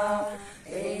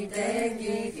ai te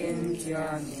ki ken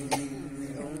cha min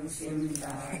long sim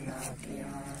ta na kia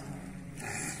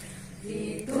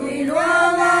thì tôi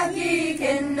loa nga ki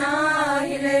ken na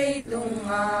hi lei tung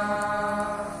a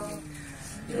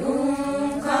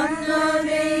lung khan na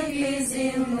me ki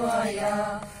sim wa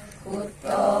ya kut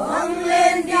to hang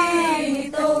lên đi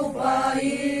tô pai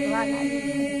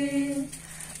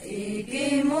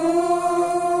iki mu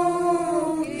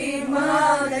ki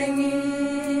ma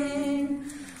dengin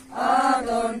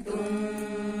adon tung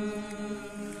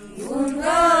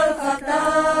gungal kata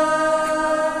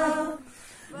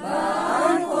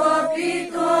ban kwa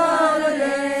pitwal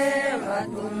le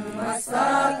matung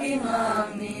masaking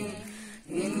ami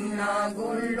inna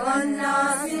gulwan na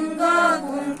singa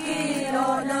kung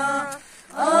kilona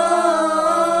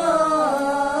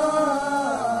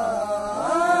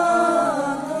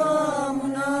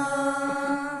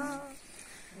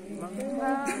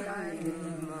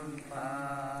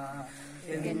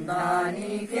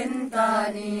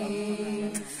Kentani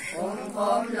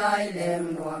kom lai lem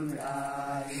nuam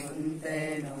lai mun te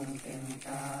nong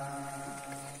kenta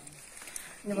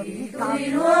tui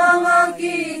luang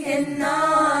aki kenna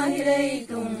hi lei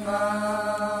tunga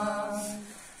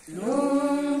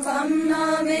lung kam na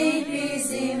mei pi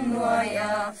sim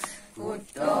noya kut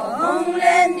to hong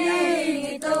len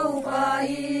ni to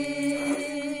pai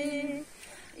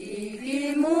iki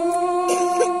mu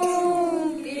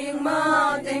king ma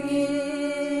tengi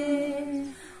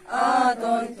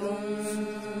adon tung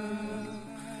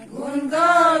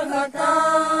gungal kata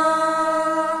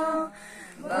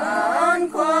ban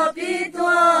kwa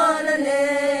pitwal le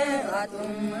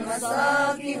atung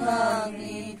masaking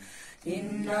hangi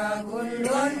inna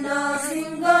gulwan na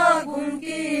singa kung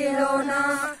kilona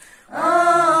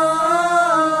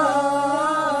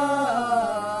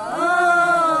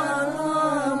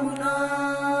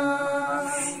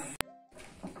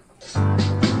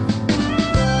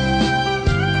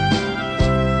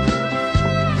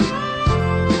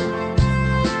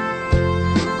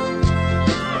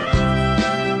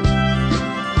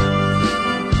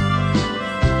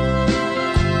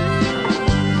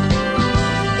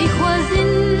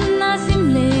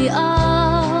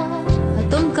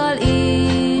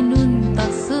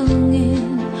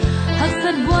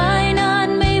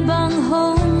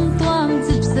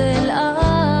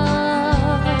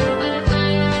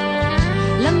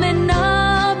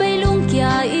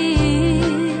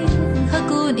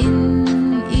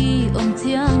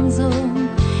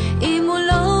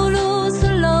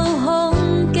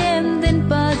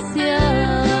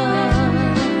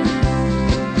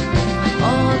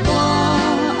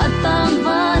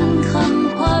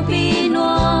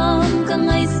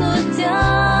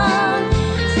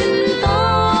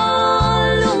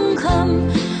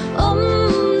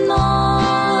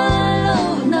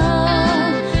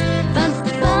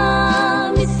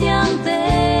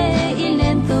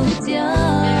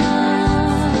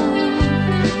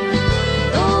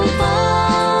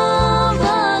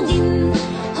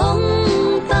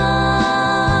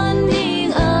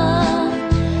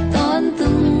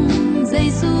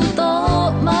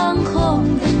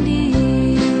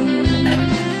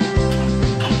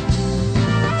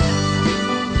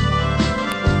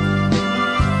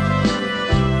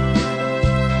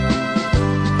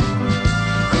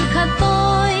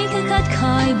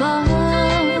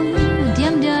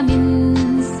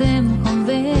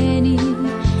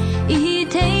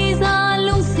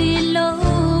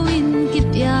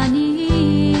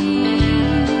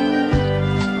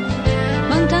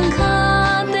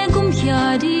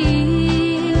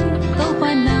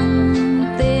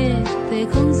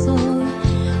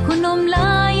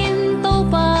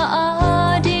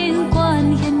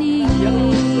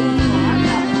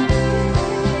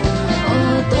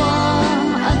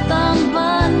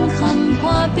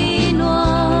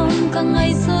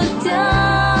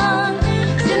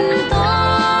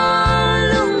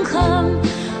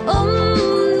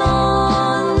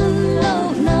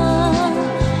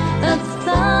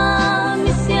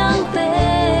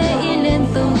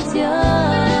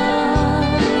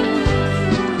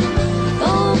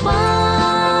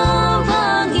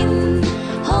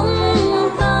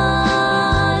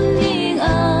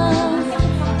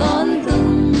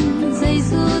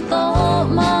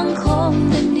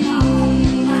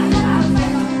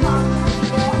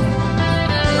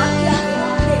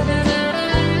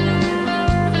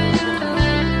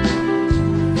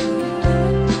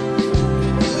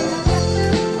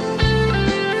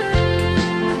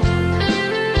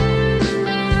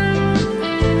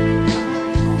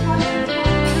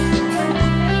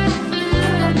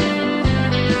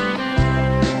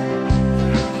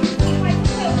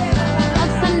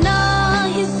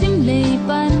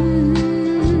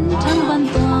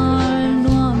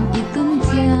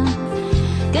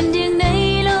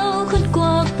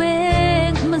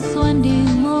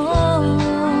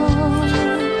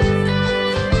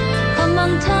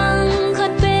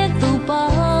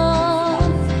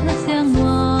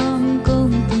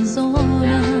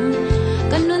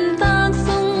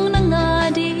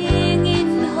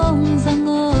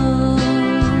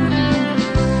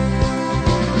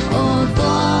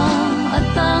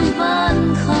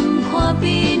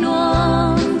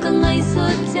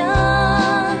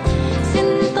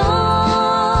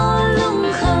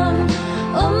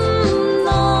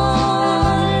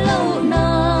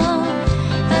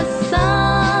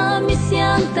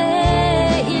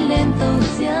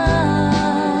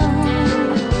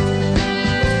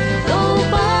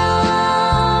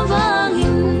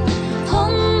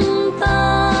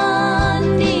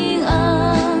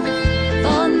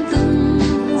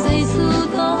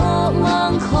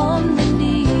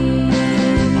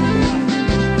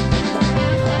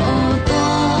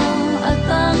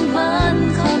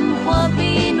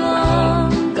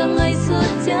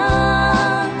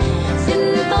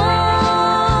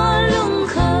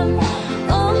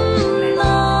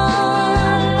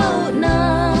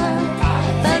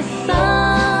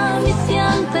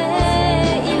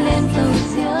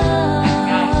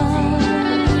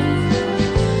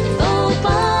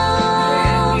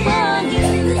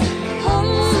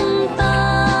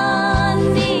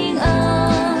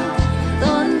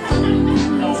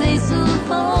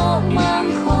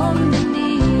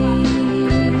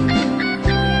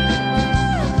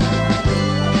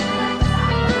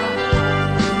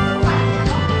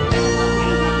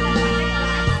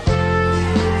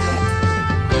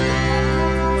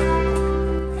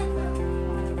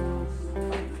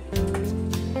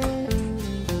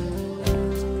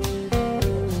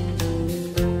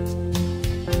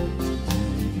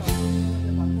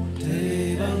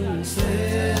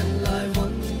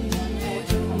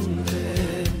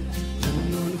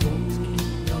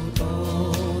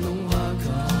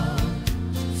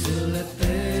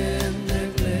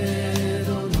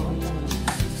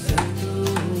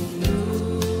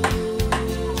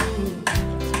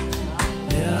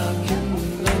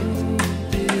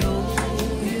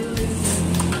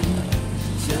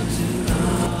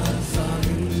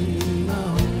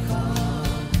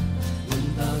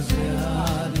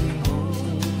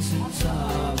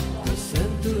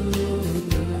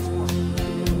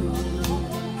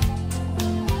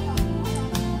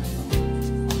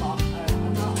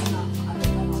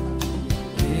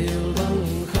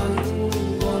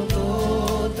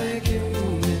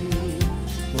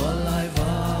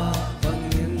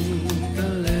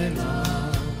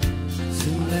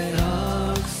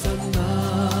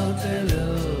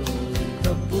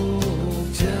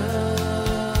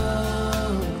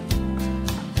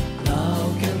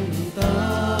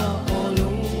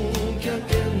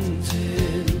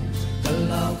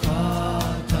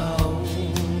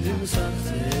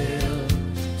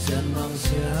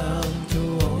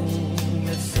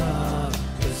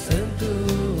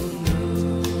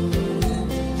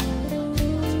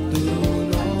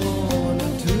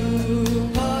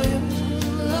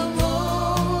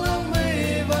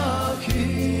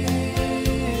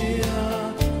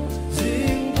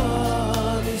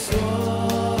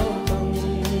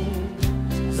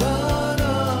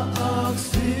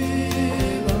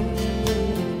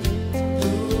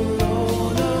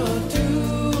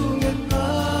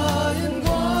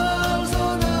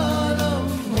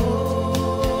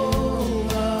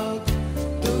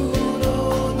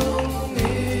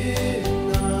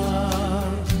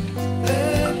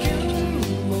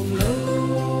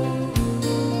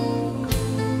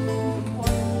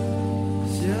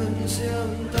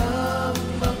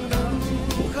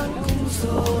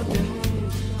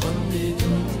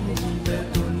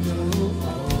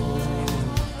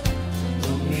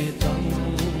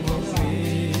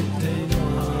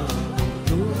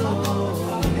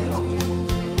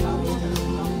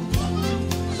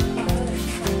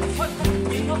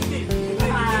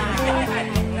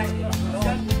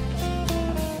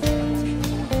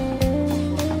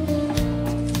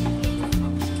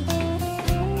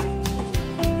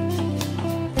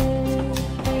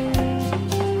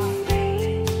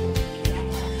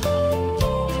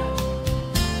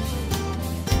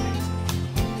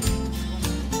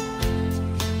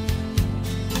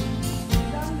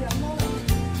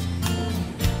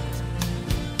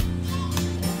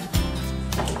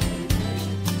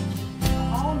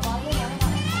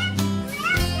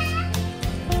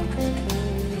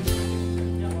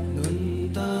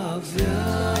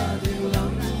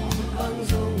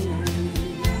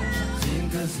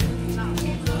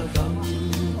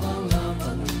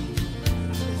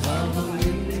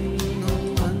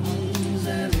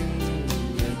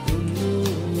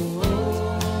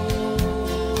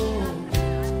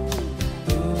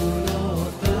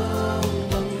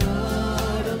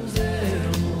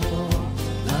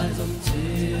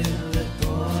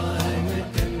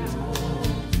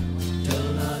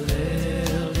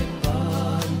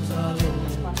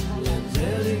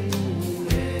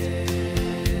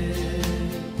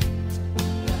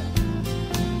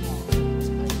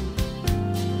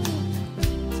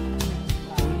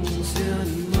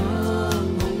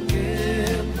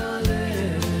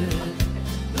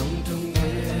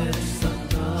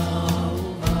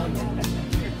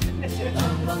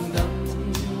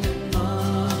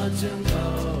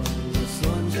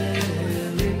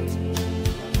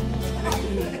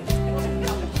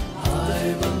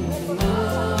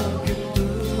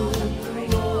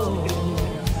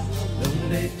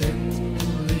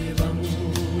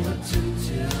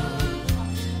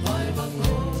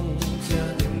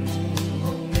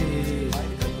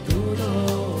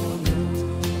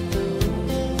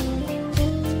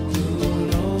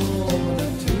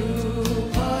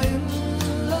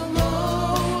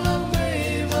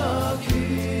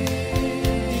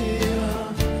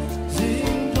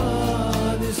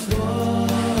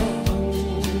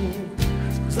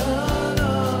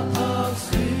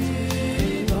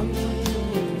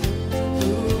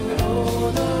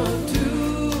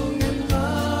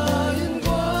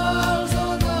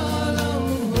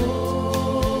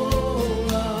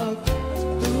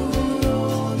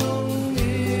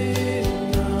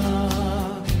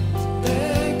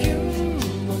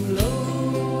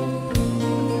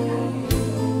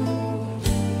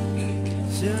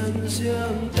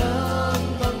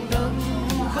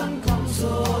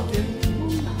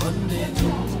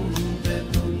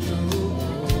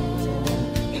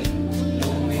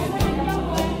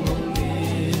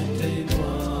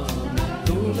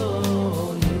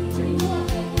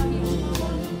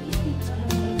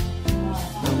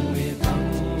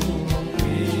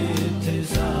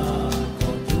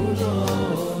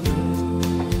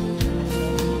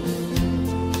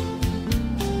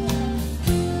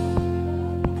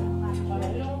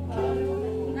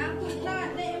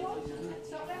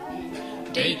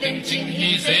Đây tên chính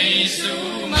hi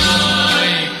Giêsu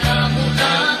mai cả một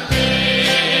các tê.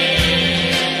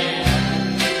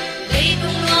 Đây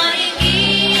tung loài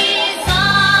kỳ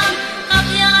sang khắp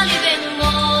nhà li bên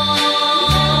mò.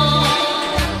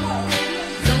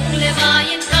 Dùng lệ ba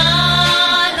yên ca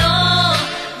lô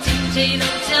chinh chạy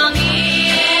lục trang y.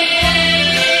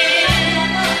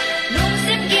 Lung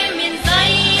xin kim miền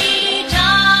dây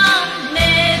trang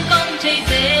nên công chạy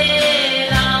dễ.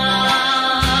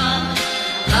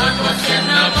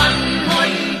 Na văn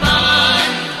hồn ban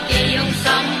kỳ ông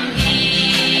sắm đi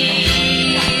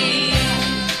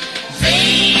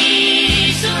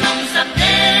Giêsu lòng sắp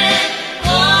đến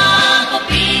qua có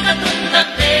pi cả tung tắc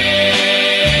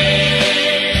đến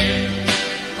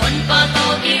con pa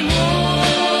to kỳ mu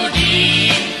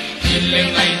đi nhìn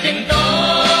lên ngày tên to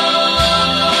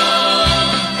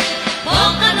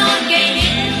bỏ cả non cây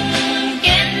linh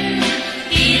kết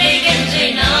đi đây kết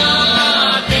chơi na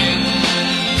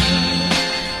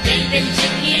tên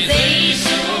chính hi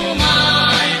Giêsu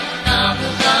mai ta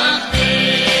buộc các tê.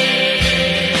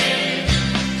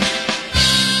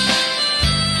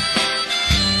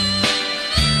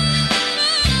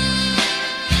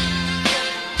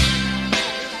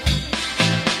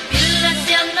 Bila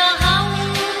siang na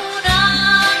haura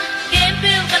kem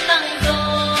piu ka tang do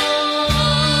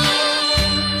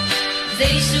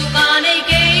Giêsu ba nei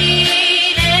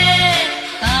kei le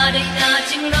ta dei ta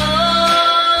ching lo.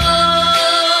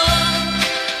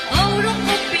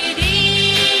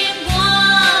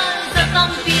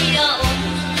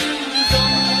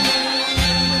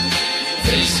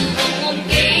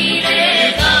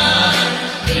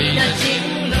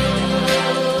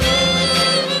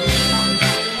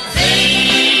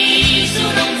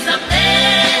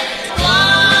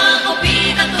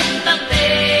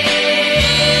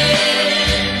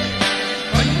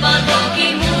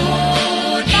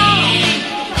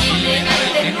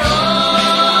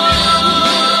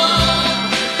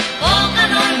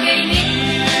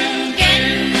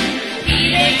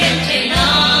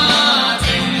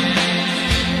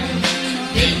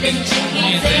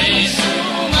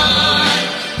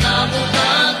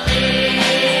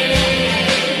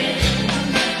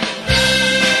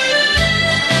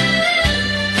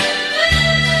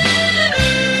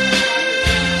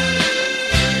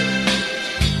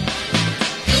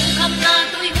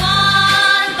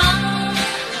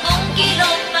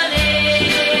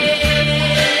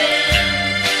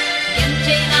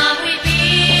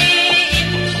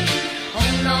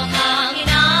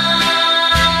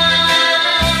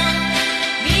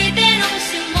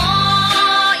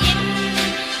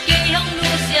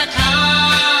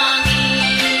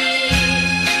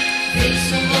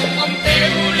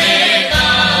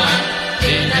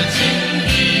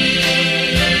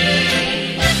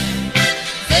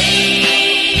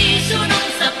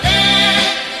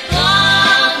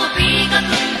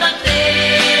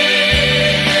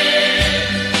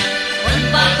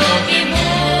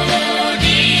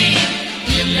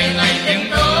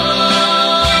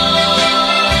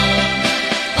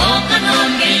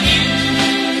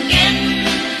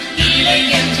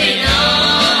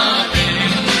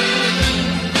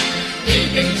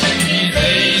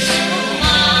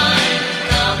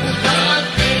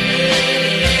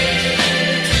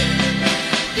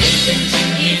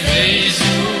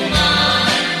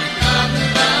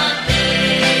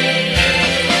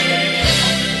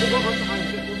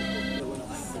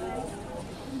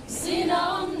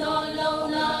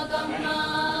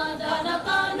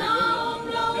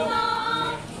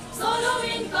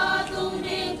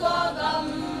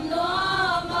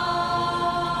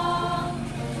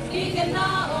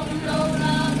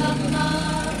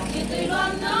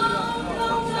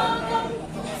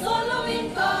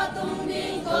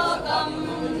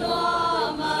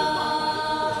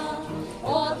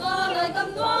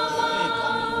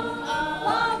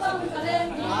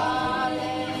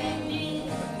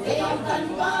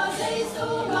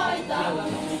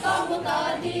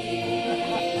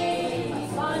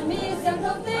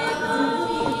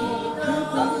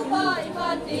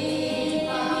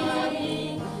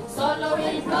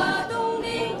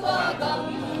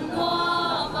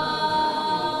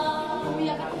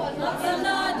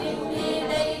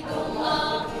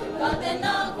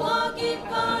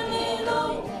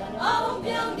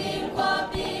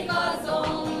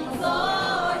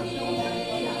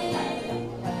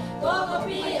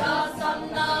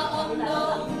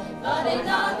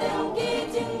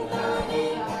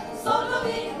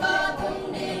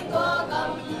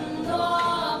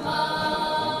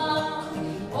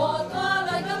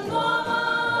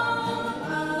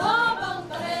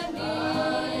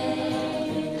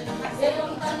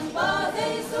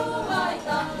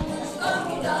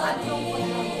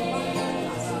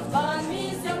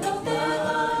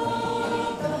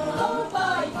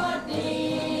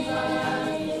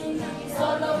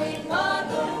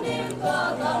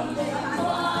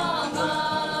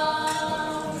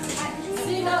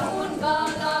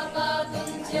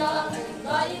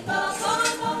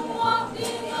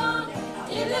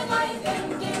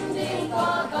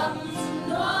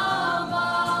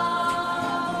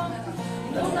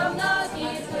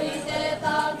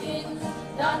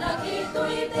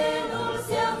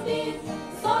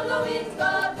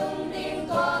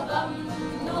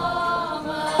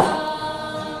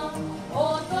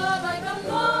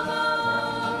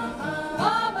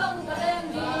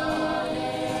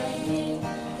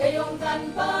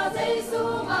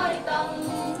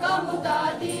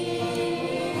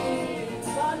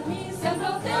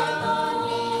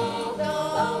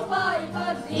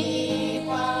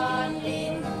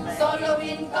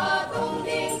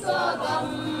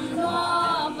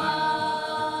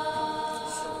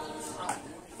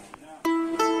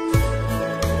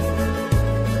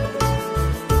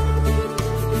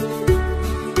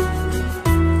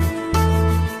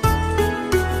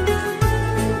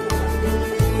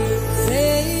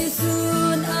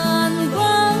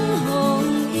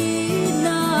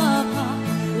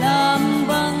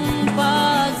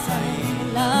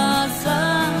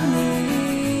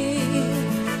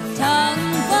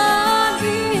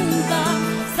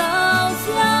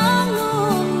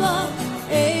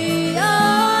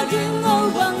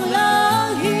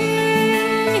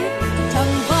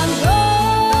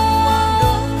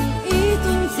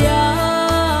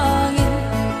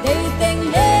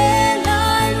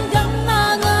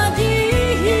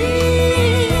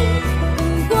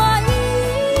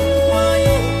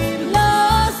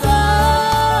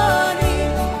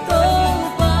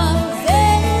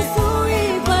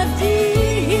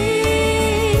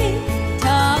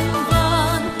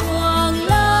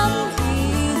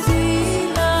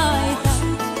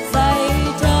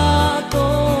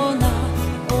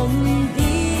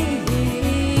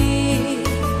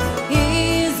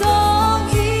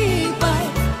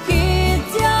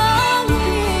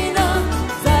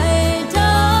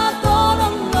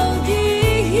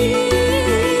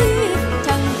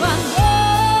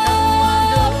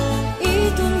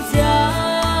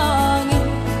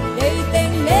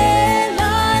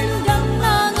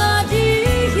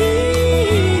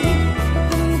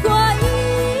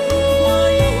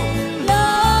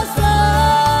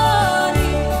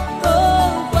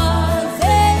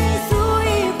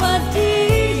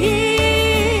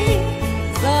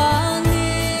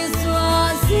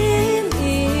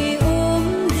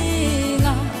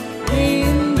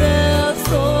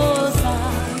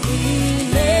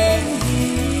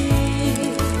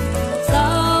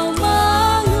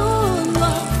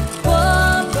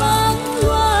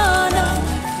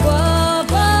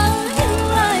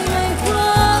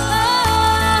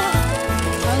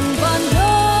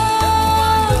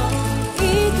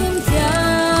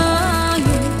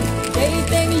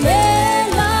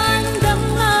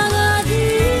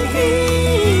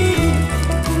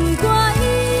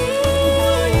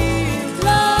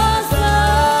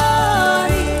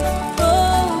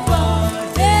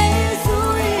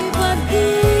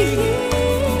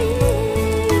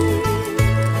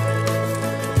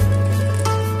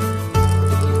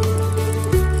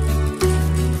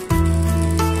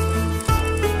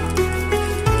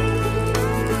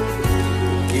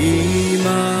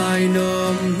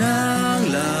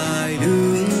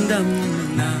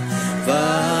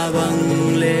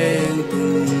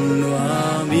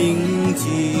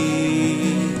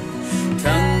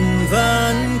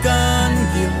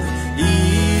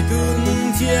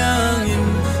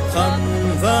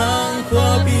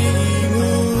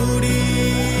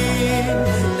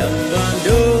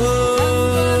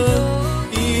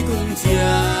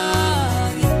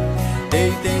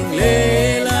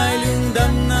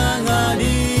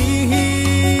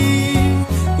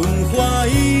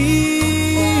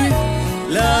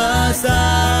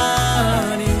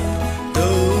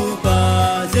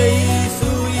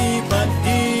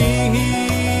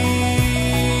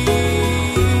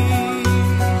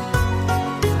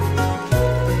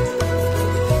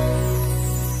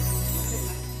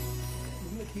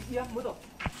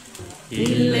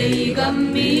 Ilay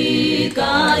kami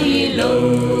kailo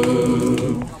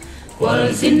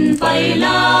Qual xin bay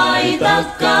lai tất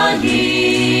cả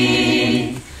hi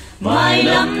Mai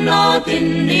lắm nó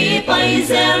tin đi bay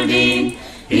zel din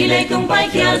Ilay kung bay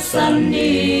kia san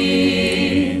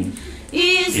din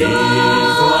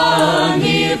Isuan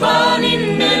hi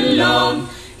vanin nelom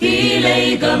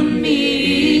Ilay kami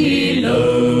ilo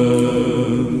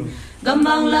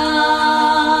Gambang la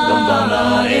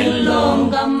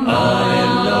elong gambang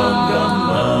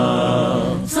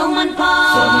Song man pa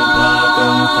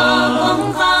kong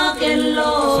kha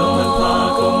kelo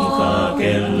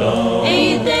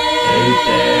Eite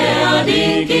adi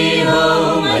ki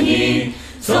hong ahi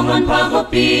Song man pa ko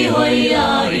pi hoy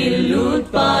a ilut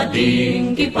pa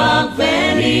ding ki pak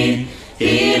veni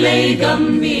Ilay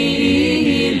gami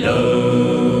lo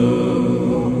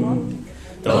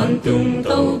Ton tung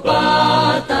tàu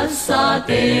pa ta sa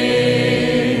te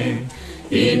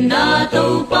Inna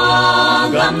tàu pa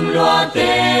gam loa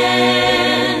te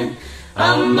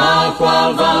Amma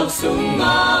khoa vạc sung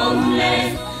ma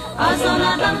le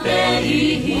Azona tam te hi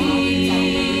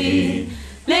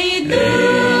Lấy tu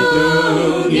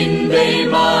nghìn bê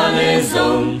ba lê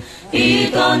dông I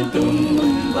con tung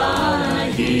ba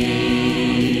hi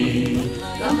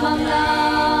Gam la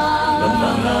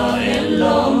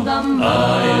elom gam ma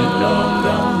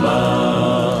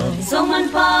Song man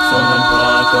pa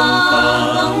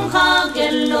kong kha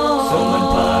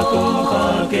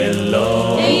kello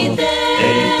Eite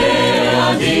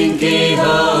adin ki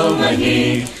hong ahi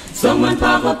Song man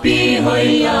pa ko pi hoy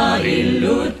ya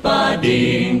ilut pa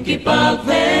din ki pak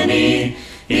veni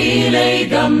ilay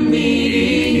gammi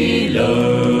lo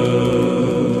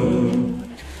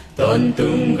ton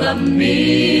tung gammi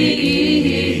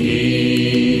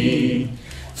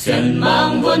sen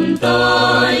mang vun to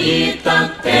itak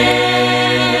te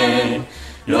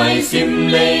loy sim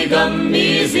lay gammi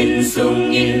zin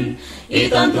sungin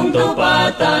iton tung to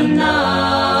patana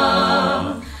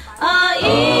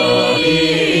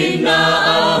na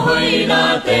ahoy na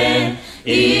te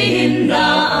inda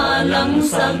alang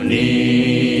samni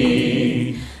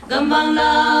gambang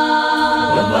la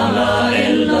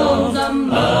elong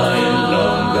gamma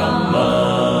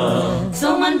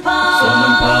soman pa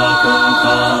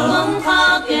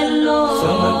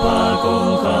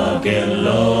kong kha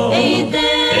kello eite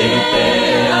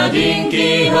ading ki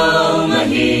hong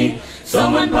ahi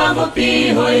soman pa ko pi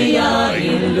hoy ya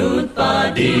ilut pa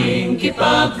ding ki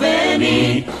pak veni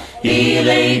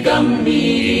ilay gammi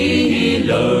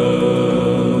lo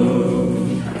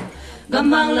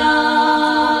gambang la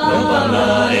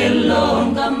elong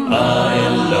gamma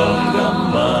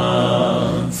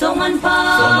soman pa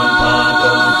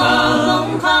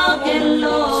kong kha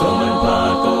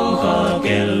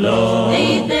kello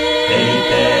eite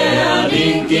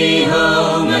ading ki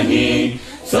hong ahi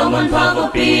soman pa ko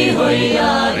pi hoy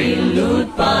ya ilut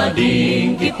pa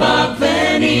ding ki pak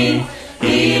veni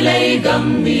ilay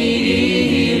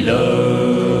gammi lo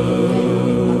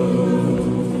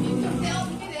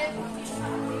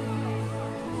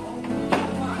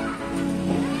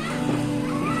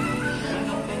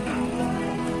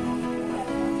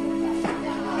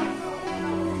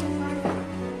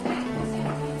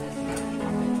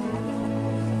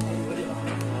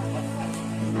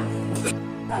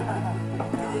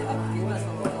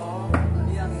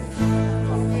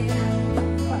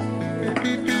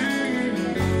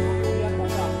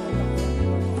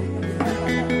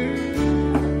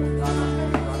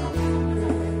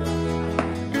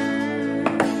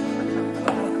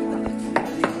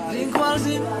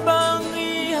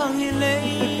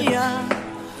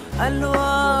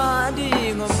Alwa di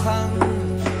ngom khang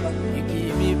iki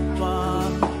mi pa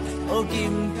o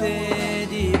kim te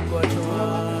di kwa chwa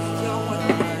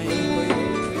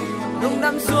nung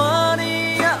nam xua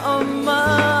ni ya omma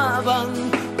bang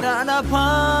na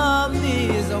pham ni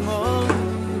zong om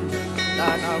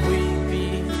na hui pi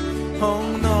hong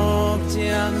nok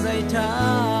chiang zai tha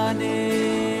ne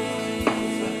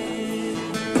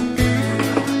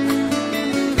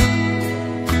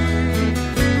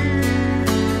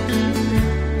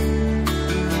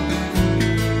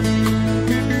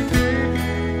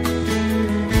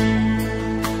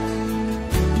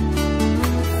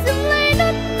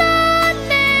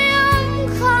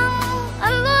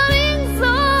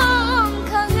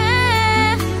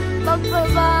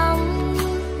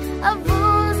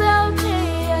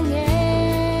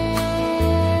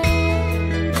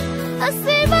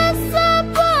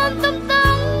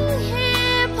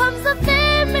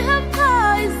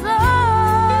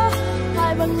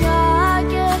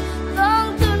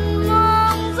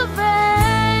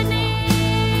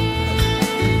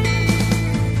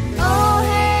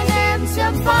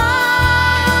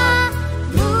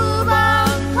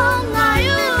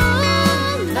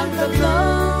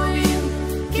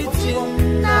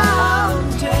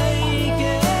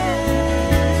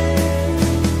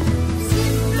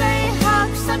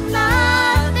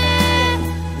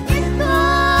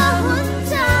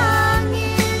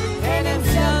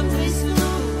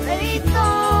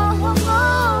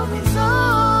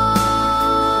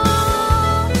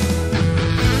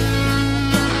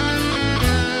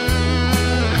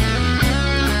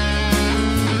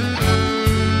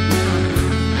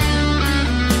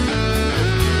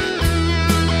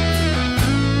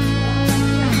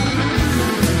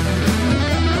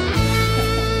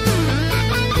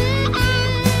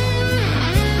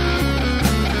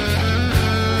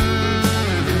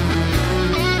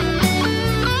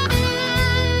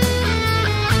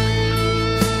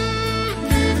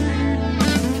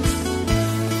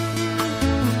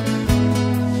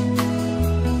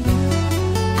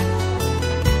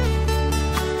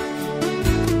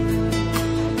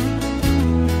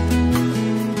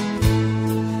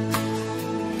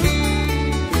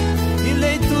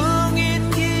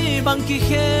bang ki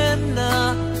khen na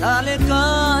ale ka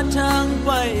thang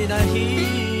pai na hi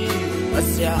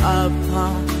asya apa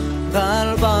dal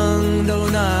bang do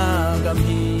na gam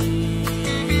hi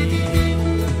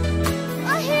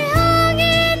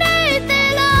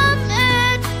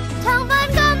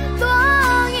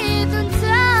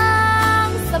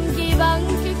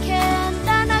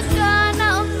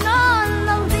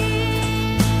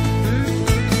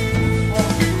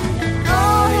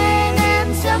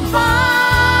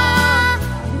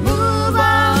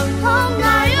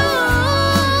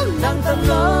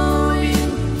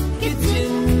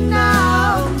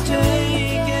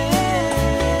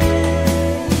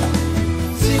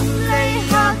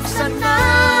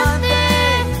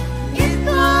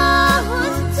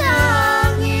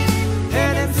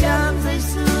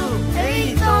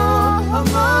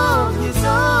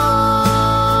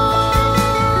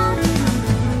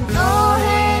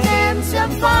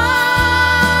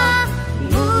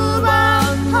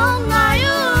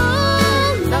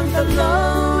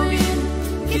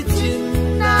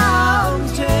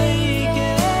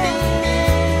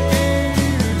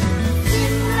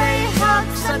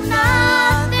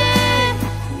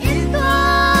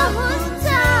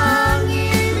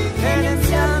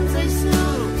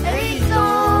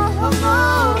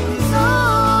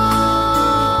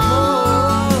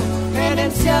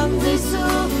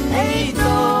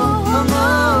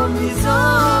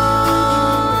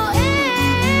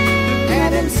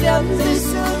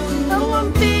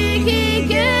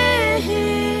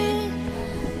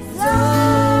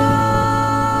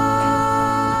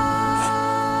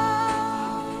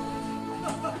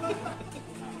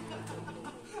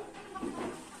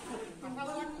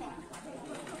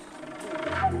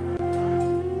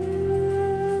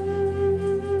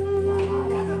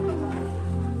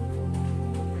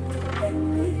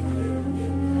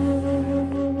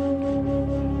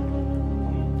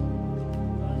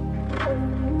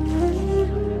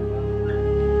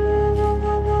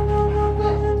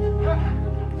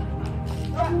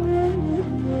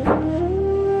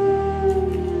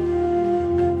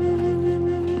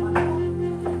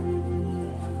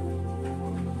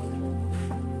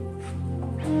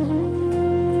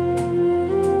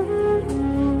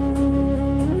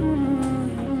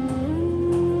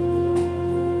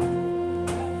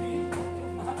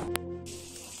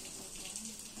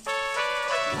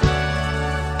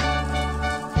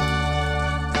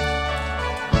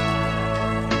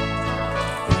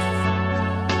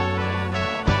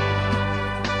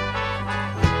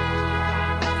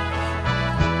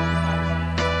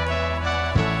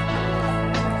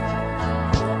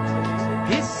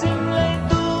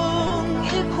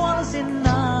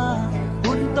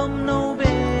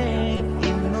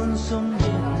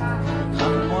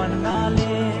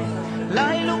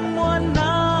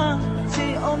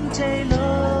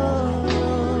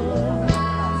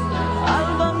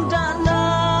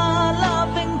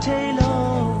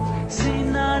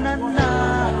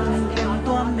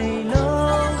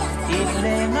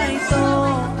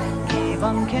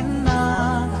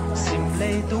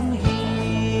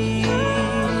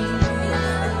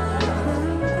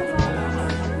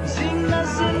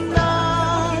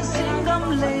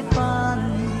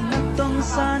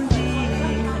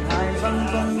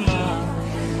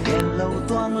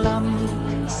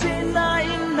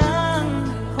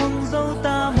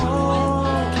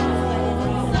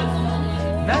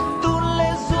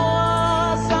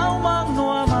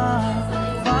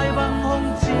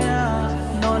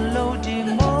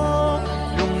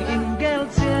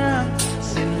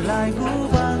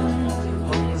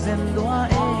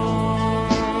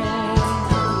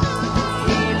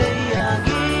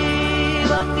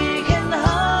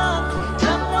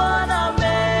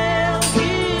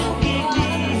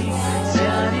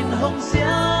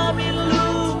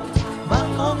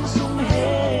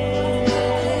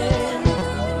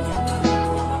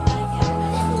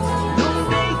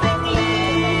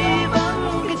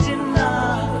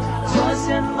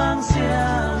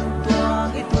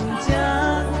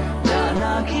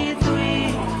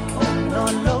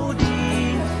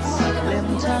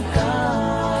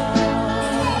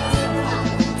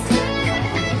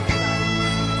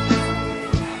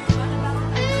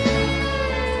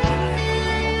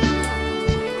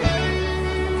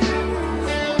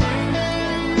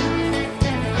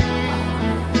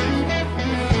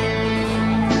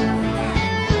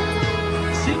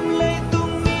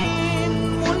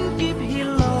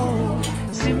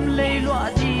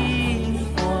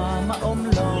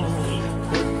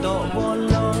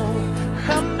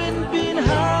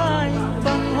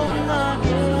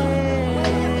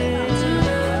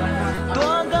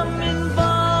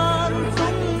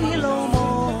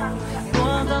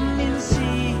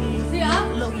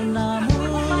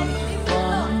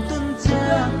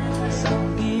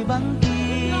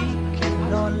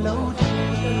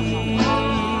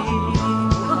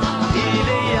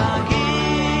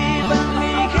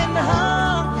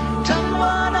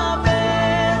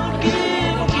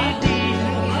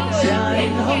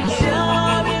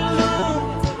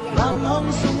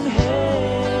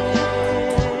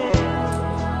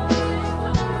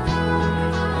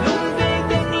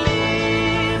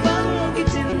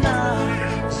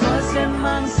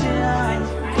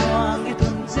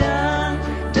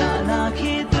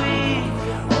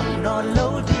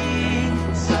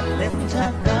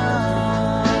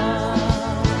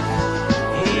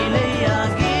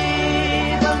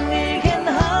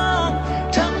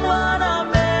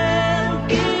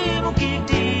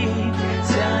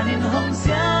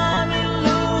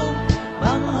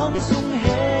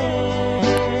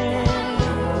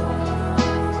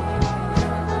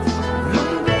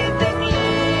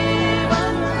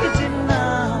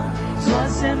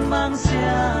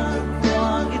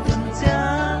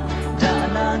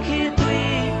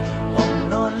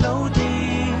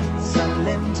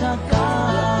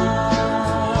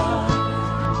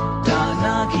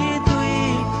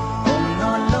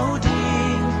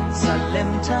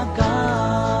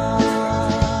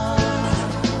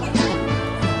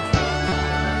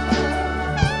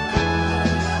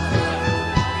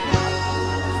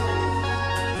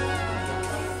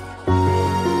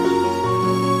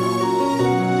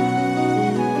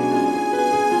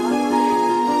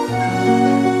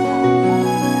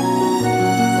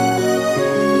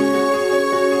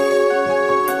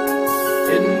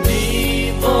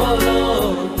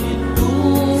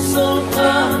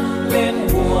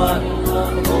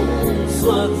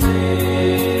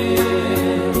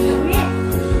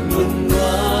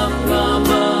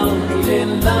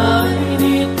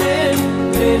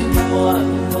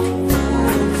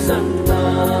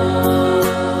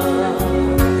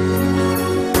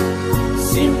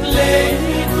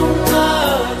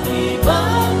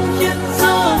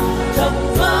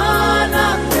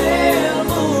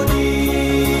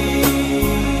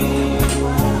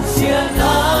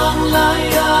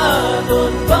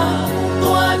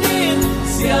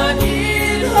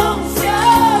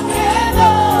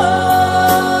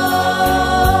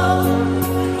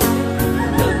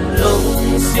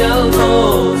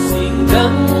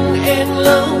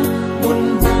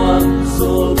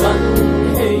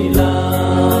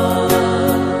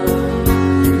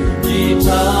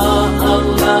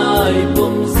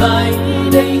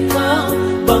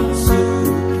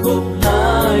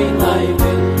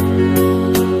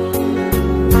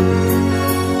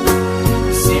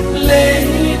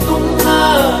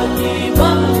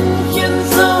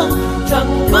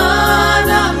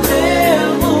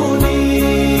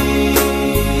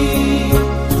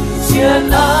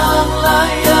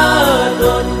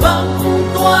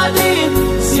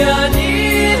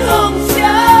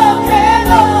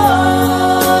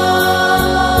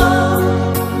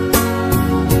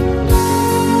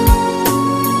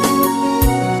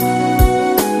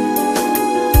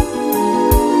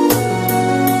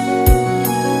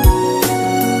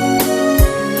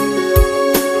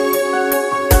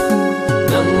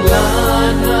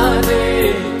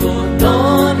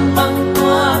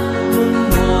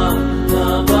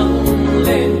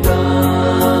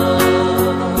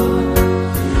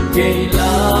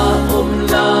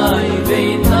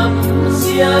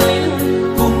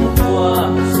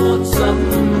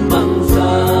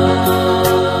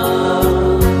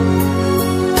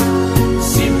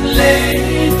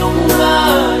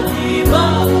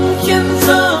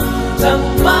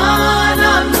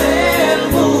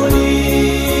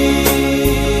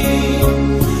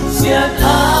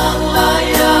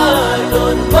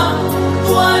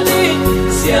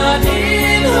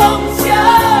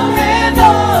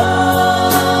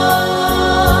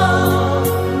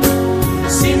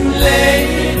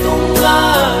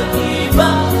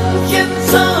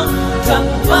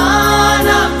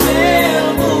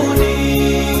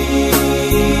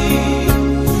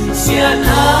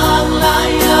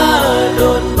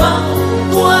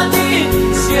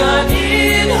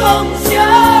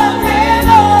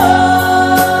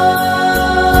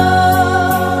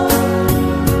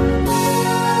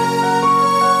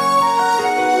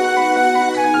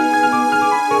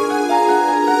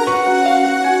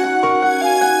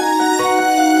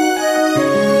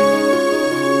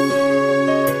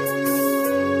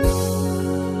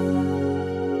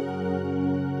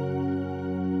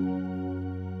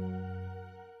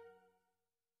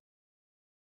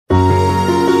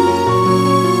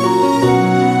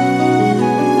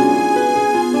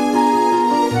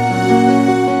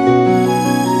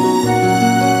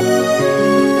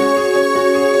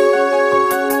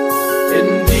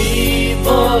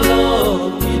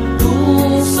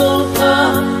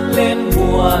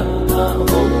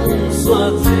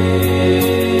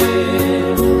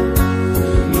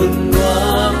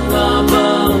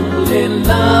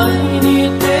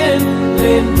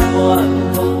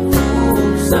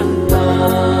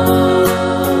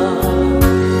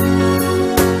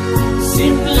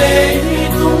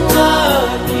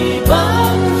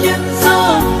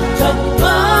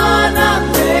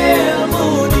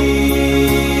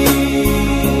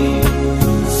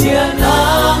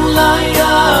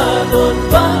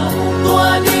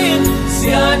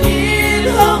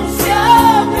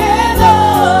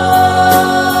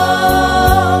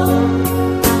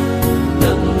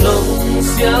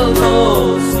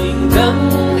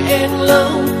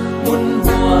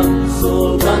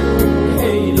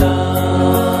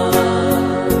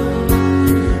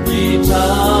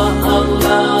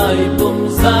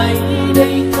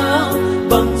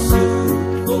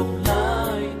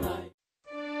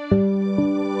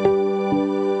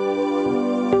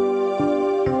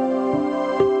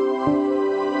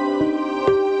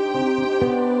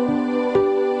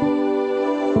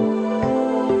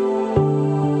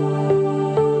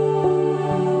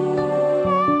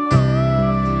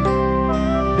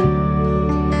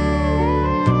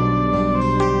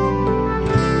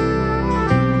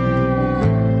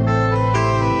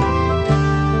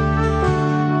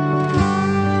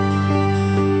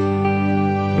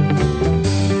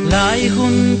lai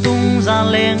hun tung ra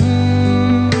leng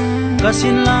ka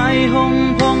sin lai hong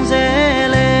phong ze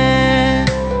le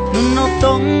nun no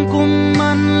tong kum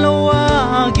man lo a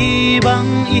gi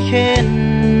bang i khen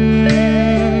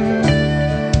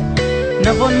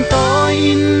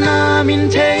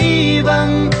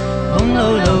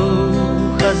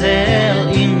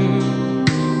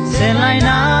sen lai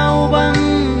nao bang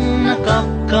na kap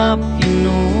kap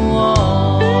inuo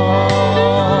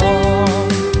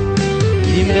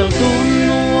lim bel tun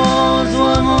nuo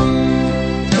zuang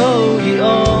thâu hi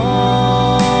o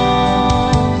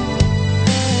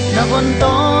na von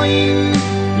toin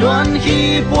luan khi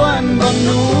buan bang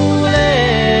nu le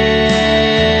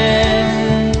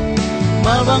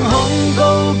mal bang hong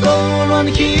câu câu luan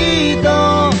khi to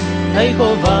thấy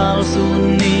cô vào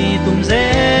sun ni tum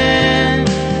dê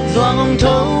doang ông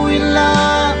thâu in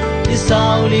la đi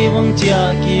sao li mong chia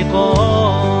kỳ có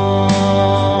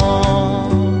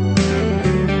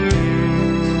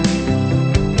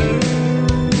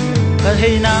cả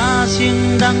hay na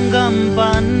sing đang gam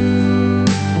pan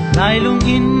nai lung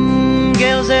in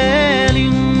gel dê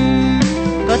linh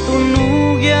cả tun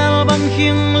nu gel bang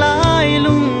khiêng lai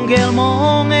lung gel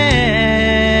mong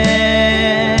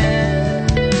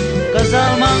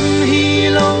zal mang hi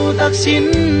lo tak sin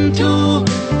thu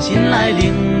sin lai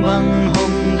ling bang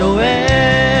hong do e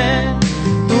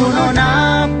tu no na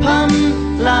pham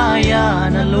la ya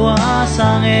na lua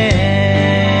sang e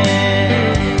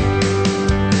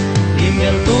lim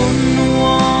bel tun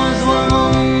nuo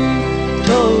zuang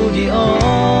tho di o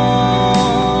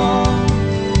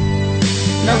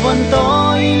na von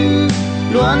toin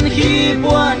luan khi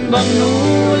buan bang nu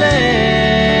le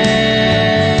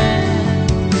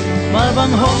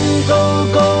bang hong câu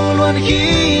câu luôn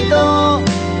khi to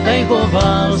tay cô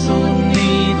vào sun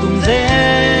ni tum dê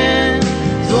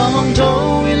doang ông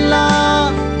trâu in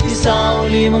la đi sao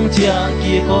li mong chia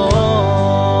kia có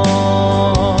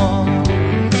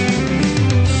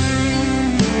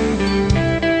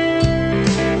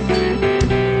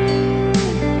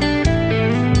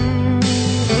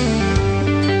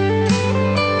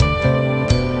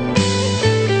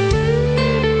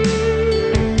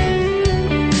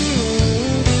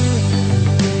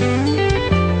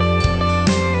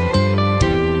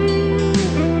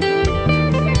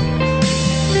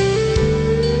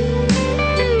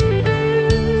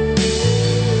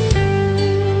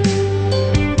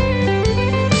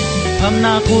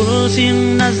na kul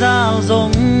sing na zal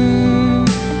zong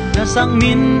na sang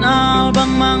min al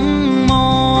bang mang mo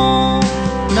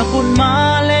na kun ma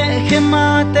le khema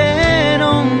te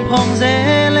rong phong ze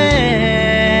le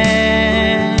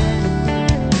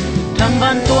thang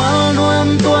ban tual nuam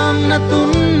tuang na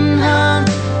tun ha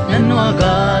na noa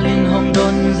galin hong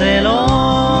don ze lo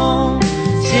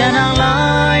sia nang la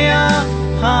ya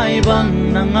hai bang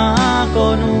na nga ko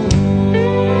nu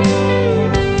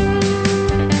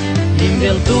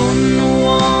bel tun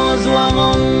nuo zuang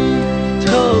ông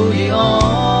thâu hi o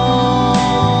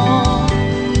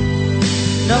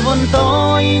na von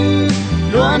toin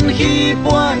luan khi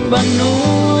buan bang nu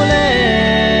le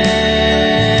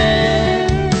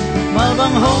mal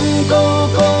bang hong câu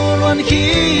câu luan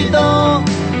khi to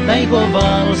tay cô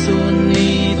vào sun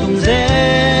ni tum dê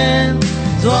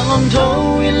zuang ông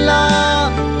thâu in la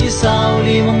đi sao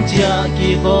li mong chia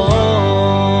kỳ có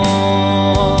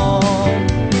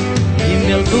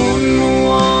bel tun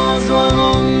nuo zuang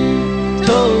ông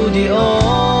thâu di o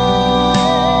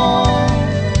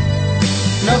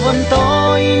na von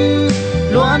toin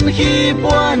luan khi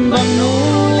buan bang nu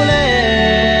le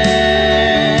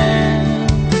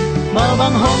mal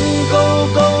bang hong câu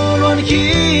câu luan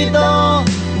khi to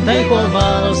tay cô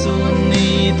vào sun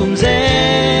ni tum dê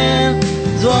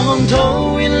zuang ông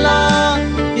thâu in la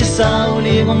đi sao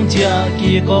li mong chia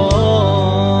kỳ có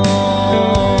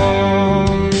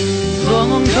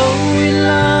mong thâu in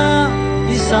la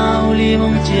đi sao li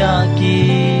mong chia kỳ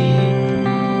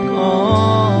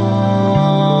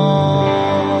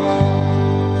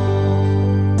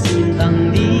xin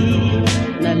tăng đi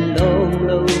năn lông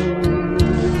lâu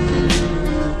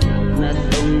năn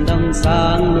lông đông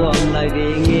sang luồng lại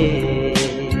về nghề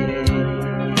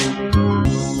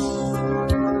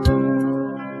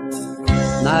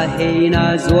na hey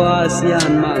na zua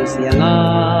sian mang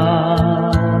siang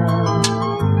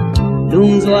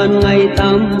lung doan ngày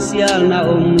tam sial na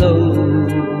lâu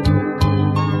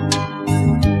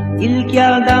il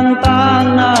kial dang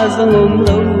tang na zong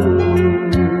lâu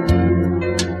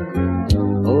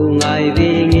ô ngày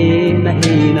về nghe na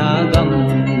hi na gam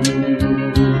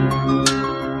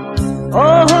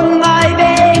ô hong ngày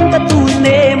bên ka tu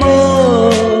ne mo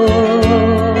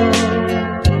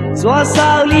doa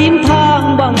sao lim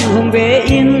thang bằng hong về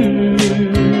in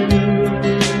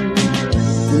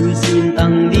xin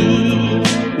tăng đi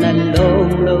năn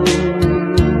lông lâu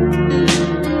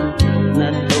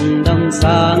năn đông đông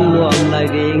sang luồng lại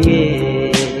về nghề